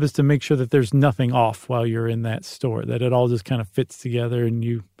job is to make sure that there's nothing off while you're in that store, that it all just kind of fits together and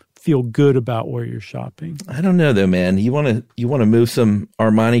you feel good about where you're shopping. I don't know though, man. You want to move some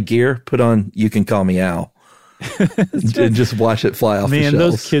Armani gear? Put on You Can Call Me Al. and just watch it fly off the shelves. Man,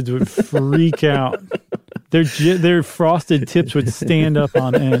 those kids would freak out. Their frosted tips would stand up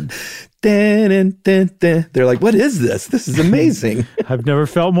on end. They're like, what is this? This is amazing. I've never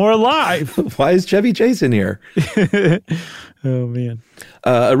felt more alive. Why is Chevy Chase in here? Oh, man.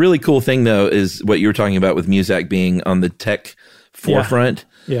 A really cool thing, though, is what you were talking about with Muzak being on the tech forefront.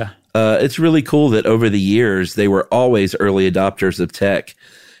 Yeah. It's really cool that over the years, they were always early adopters of tech.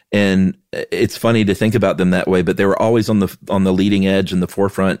 And it's funny to think about them that way, but they were always on the leading edge and the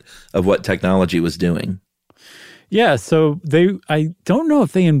forefront of what technology was doing. Yeah, so I don't know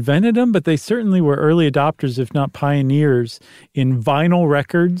if they invented them, but they certainly were early adopters, if not pioneers, in vinyl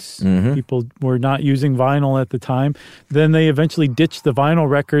records. Mm-hmm. People were not using vinyl at the time. Then they eventually ditched the vinyl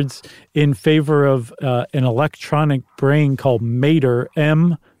records in favor of an electronic brain called Mater,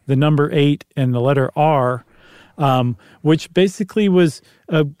 M, the number 8, and the letter R, which basically was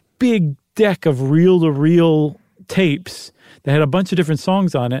a big deck of reel-to-reel tapes that had a bunch of different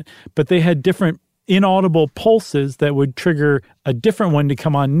songs on it, but they had different inaudible pulses that would trigger a different one to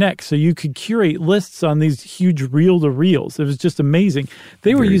come on next. So you could curate lists on these huge reel-to-reels. It was just amazing.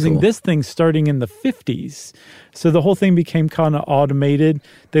 They were using this thing starting in the 50s. So the whole thing became kind of automated.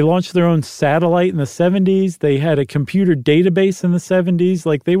 They launched their own satellite in the 70s. They had a computer database in the 70s.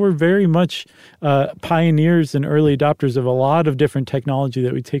 Like, they were very much pioneers and early adopters of a lot of different technology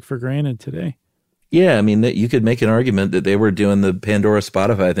that we take for granted today. Yeah, I mean, you could make an argument that they were doing the Pandora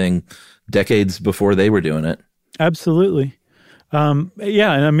Spotify thing decades before they were doing it. Absolutely.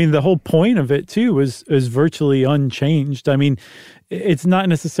 Yeah, and I mean, the whole point of it, too, is virtually unchanged. I mean, it's not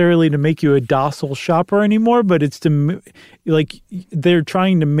necessarily to make you a docile shopper anymore, but it's to, like, they're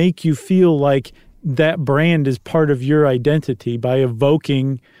trying to make you feel like that brand is part of your identity by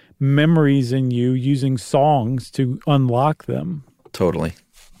evoking memories in you using songs to unlock them. Totally.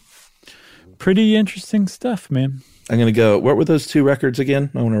 Pretty interesting stuff, man. I'm going to go, what were those 2 records again?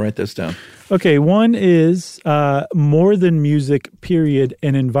 I want to write this down. Okay, one is More Than Music, Period,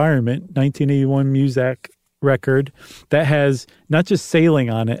 and Environment, 1981 Muzak record that has not just Sailing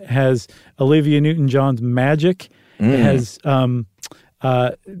on it, has Olivia Newton-John's Magic. It has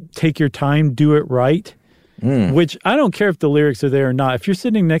Take Your Time, Do It Right, which I don't care if the lyrics are there or not. If you're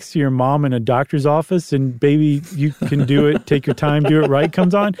sitting next to your mom in a doctor's office and Baby, You Can Do It, Take Your Time, Do It Right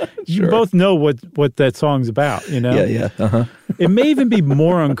comes on, you both know what that song's about, you know? Yeah. Uh-huh. It may even be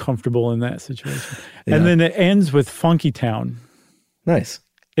more uncomfortable in that situation. Yeah. And then it ends with Funky Town. Nice.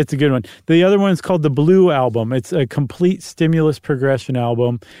 It's a good one. The other one is called the Blue Album. It's a complete stimulus progression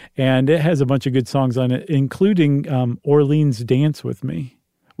album, and it has a bunch of good songs on it, including Orleans Dance With Me,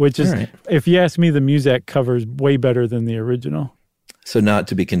 which is, if you ask me, the Muzak cover is way better than the original. So not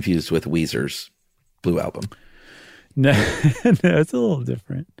to be confused with Weezer's Blue Album. No, it's a little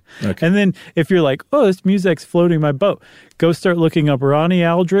different. Okay. And then if you're like, oh, this Muzak's floating my boat, go start looking up Ronnie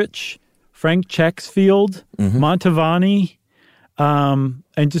Aldrich, Frank Checksfield, Mantovani,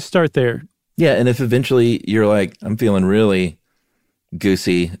 and just start there. Yeah, and if eventually you're like, I'm feeling really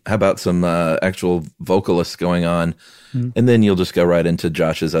goosey, how about some actual vocalists going on? And then you'll just go right into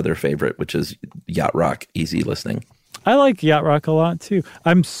Josh's other favorite, which is Yacht Rock, easy listening. I like Yacht Rock a lot, too.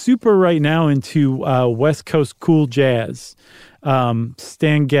 I'm super right now into West Coast cool jazz.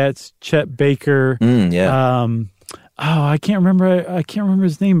 Stan Getz, Chet Baker. I can't remember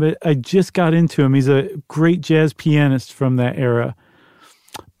his name, but I just got into him. He's a great jazz pianist from that era.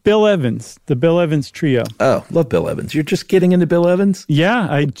 Bill Evans, the Bill Evans Trio. Oh, love Bill Evans. You're just getting into Bill Evans? Yeah,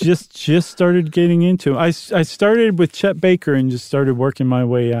 I just started getting into him. I started with Chet Baker and just started working my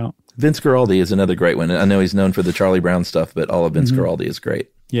way out. Vince Guaraldi is another great one. I know he's known for the Charlie Brown stuff, but all of Vince Guaraldi is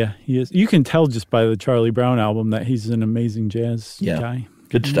great. Yeah, he is. You can tell just by the Charlie Brown album that he's an amazing jazz guy.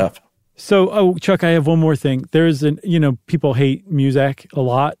 Good stuff. So, Chuck, I have one more thing. There's people hate Muzak a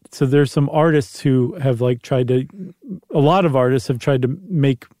lot. So there's some artists who have a lot of artists have tried to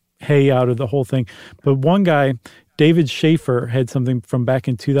make hay out of the whole thing. But one guy, David Schaefer, had something from back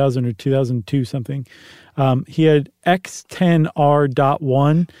in 2000 or 2002 something. He had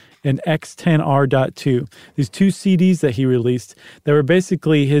X10R.1 and X10R.2. These 2 CDs that he released that were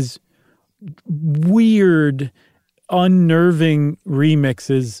basically his weird, unnerving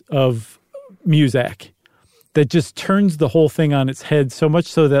remixes of Muzak that just turns the whole thing on its head, so much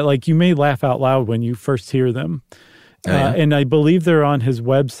so that like you may laugh out loud when you first hear them. And I believe they're on his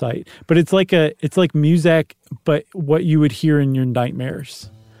website. But it's like Muzak, but what you would hear in your nightmares.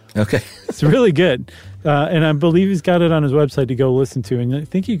 Okay. It's really good. And I believe he's got it on his website to go listen to. And I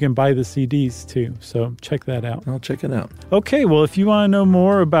think you can buy the CDs too. So check that out. I'll check it out. Okay. Well, if you want to know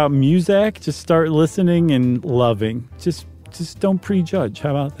more about Muzak, just start listening and loving. Just don't prejudge.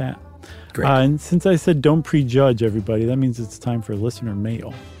 How about that? Great. And since I said don't prejudge, everybody, that means it's time for listener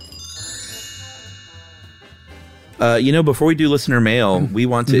mail. Before we do listener mail, we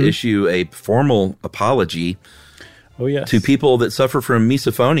want to issue a formal apology to people that suffer from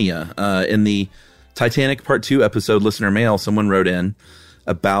misophonia. In the Titanic Part 2 episode, listener mail, someone wrote in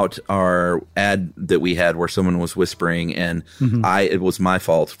about our ad that we had where someone was whispering, and it was my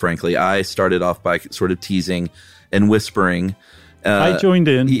fault, frankly. I started off by sort of teasing and whispering. I joined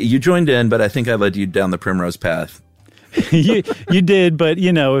in. You joined in, but I think I led you down the primrose path. you did, but,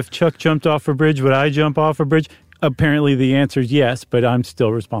 if Chuck jumped off a bridge, would I jump off a bridge? Apparently the answer is yes, but I'm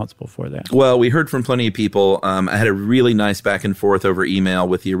still responsible for that. Well, we heard from plenty of people. I had a really nice back and forth over email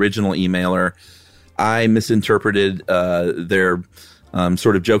with the original emailer. I misinterpreted their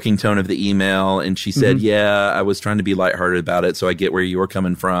sort of joking tone of the email, and she said, I was trying to be lighthearted about it, so I get where you were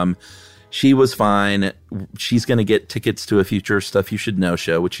coming from. She was fine. She's going to get tickets to a future Stuff You Should Know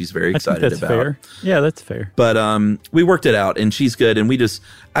show, which she's very excited that's about. Fair. Yeah, that's fair. But we worked it out, and she's good. And we just,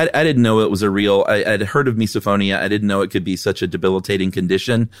 I didn't know it was a real, I'd heard of misophonia. I didn't know it could be such a debilitating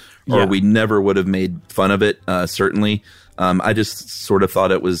condition, or we never would have made fun of it, certainly. I just sort of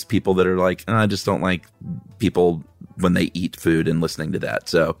thought it was people that are like, I just don't like people when they eat food and listening to that.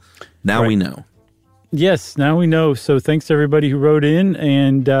 So now we know. Yes, now we know. So thanks to everybody who wrote in,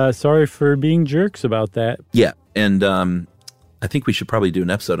 and sorry for being jerks about that. Yeah, and I think we should probably do an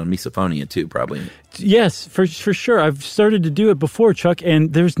episode on misophonia too, probably. Yes, for sure. I've started to do it before, Chuck,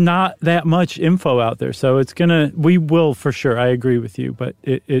 and there's not that much info out there. So we will for sure. I agree with you, but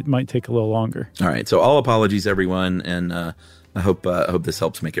it might take a little longer. All right, so all apologies, everyone, and I hope this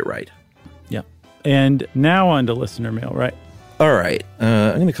helps make it right. Yeah, and now on to listener mail, right? All right,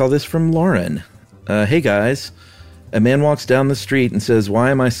 I'm going to call this from Lauren. Hey guys, a man walks down the street and says,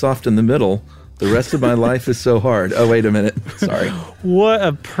 "Why am I soft in the middle? The rest of my life is so hard." Oh, wait a minute. Sorry. What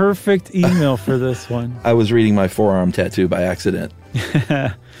a perfect email for this one. I was reading my forearm tattoo by accident.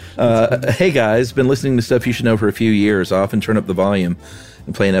 Hey guys, been listening to Stuff You Should Know for a few years. I often turn up the volume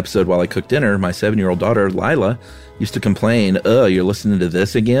and play an episode while I cook dinner. My 7-year-old daughter, Lila, used to complain, "You're listening to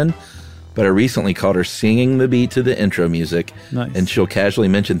this again?" But I recently caught her singing the beat to the intro music, and she'll casually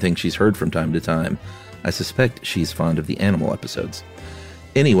mention things she's heard from time to time. I suspect she's fond of the animal episodes.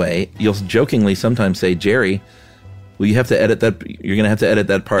 Anyway, you'll jokingly sometimes say, "Jerry, well, you have to edit that. You're going to have to edit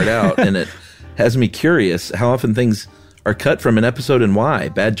that part out." And it has me curious how often things are cut from an episode and why.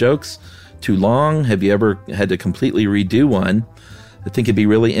 Bad jokes? Too long? Have you ever had to completely redo one? I think it'd be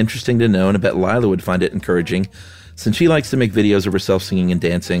really interesting to know, and I bet Lila would find it encouraging, since she likes to make videos of herself singing and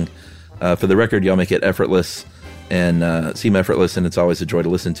dancing. For the record, y'all make it effortless and seem effortless, and it's always a joy to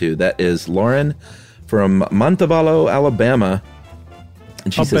listen to. That is Lauren from Montevallo, Alabama.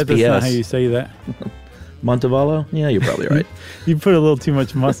 And she says, bet that's P.S. not how you say that. Montevallo? Yeah, you're probably right. You put a little too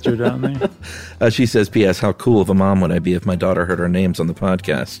much mustard on there. She says, P.S. How cool of a mom would I be if my daughter heard our names on the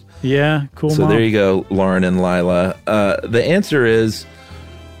podcast? Yeah, cool So mom. there you go, Lauren and Lila. The answer is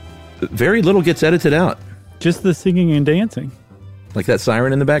very little gets edited out. Just the singing and dancing. Like that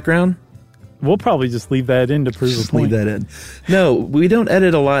siren in the background? We'll probably just leave that in to prove a point. Leave that in. No, we don't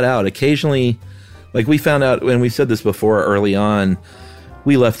edit a lot out. Occasionally, like we found out when we said this before early on,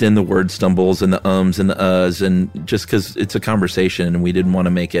 we left in the word stumbles and the ums and the uhs, and just because it's a conversation and we didn't want to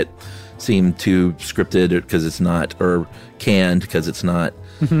make it seem too scripted because it's not, or canned because it's not.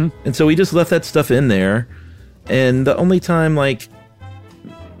 Mm-hmm. And so we just left that stuff in there. And the only time, like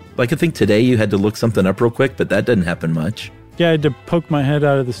I think today you had to look something up real quick, but that didn't happen much. Yeah, I had to poke my head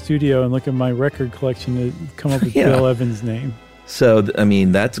out of the studio and look at my record collection to come up with Bill Evans' name. So, I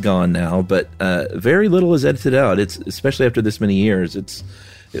mean, that's gone now, but very little is edited out. It's especially after this many years.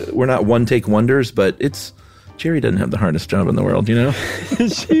 We're not one-take wonders, but Jerry doesn't have the hardest job in the world, you know?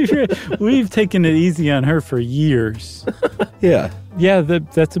 We've taken it easy on her for years. Yeah. Yeah,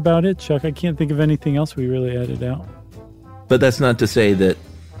 that's about it, Chuck. I can't think of anything else we really edited out. But that's not to say that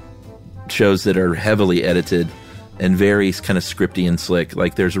shows that are heavily edited and very kind of scripty and slick,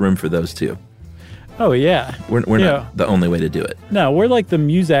 like there's room for those too. Oh, yeah. We're not the only way to do it. No, we're like the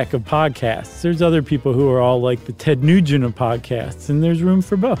Muzak of podcasts. There's other people who are all like the Ted Nugent of podcasts, and there's room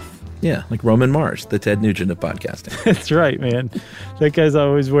for both. Yeah, like Roman Mars, the Ted Nugent of podcasting. That's right, man. That guy's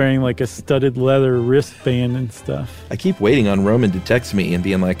always wearing like a studded leather wristband and stuff. I keep waiting on Roman to text me and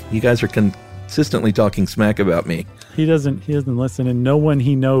being like, you guys are consistently talking smack about me. He doesn't listen, and no one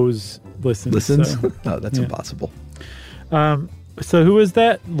he knows listens. So, oh, that's impossible. So who is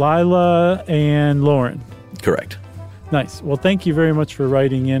that? Lila and Lauren. Correct. Nice. Well, thank you very much for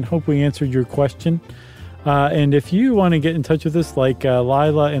writing in. Hope we answered your question. And if you want to get in touch with us like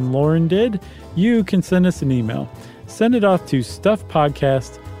Lila and Lauren did, you can send us an email. Send it off to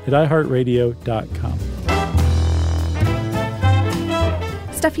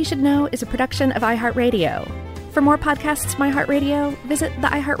stuffpodcast@iheartradio.com. Stuff You Should Know is a production of iHeartRadio. For more podcasts from iHeartRadio, visit the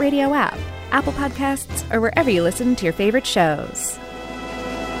iHeartRadio app, Apple Podcasts, or wherever you listen to your favorite shows.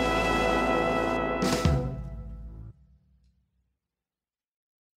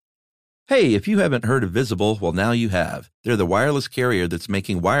 Hey, if you haven't heard of Visible, well, now you have. They're the wireless carrier that's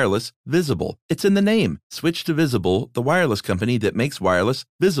making wireless visible. It's in the name. Switch to Visible, the wireless company that makes wireless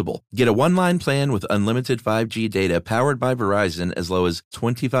visible. Get a one-line plan with unlimited 5G data powered by Verizon as low as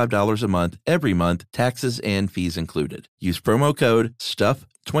 $25 a month, every month, taxes and fees included. Use promo code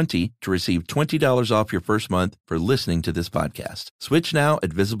STUFF20 to receive $20 off your first month for listening to this podcast. Switch now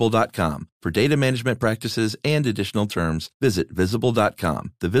at Visible.com. For data management practices and additional terms, visit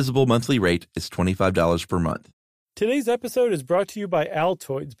Visible.com. The Visible monthly rate is $25 per month. Today's episode is brought to you by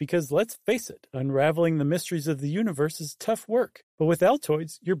Altoids because, let's face it, unraveling the mysteries of the universe is tough work. But with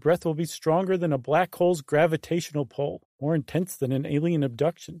Altoids, your breath will be stronger than a black hole's gravitational pull, more intense than an alien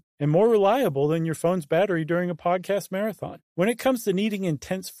abduction, and more reliable than your phone's battery during a podcast marathon. When it comes to needing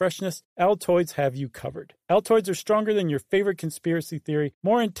intense freshness, Altoids have you covered. Altoids are stronger than your favorite conspiracy theory,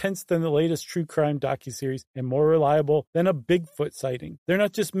 more intense than the latest true crime docuseries, and more reliable than a Bigfoot sighting. They're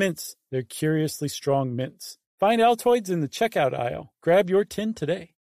not just mints, they're curiously strong mints. Find Altoids in the checkout aisle. Grab your tin today.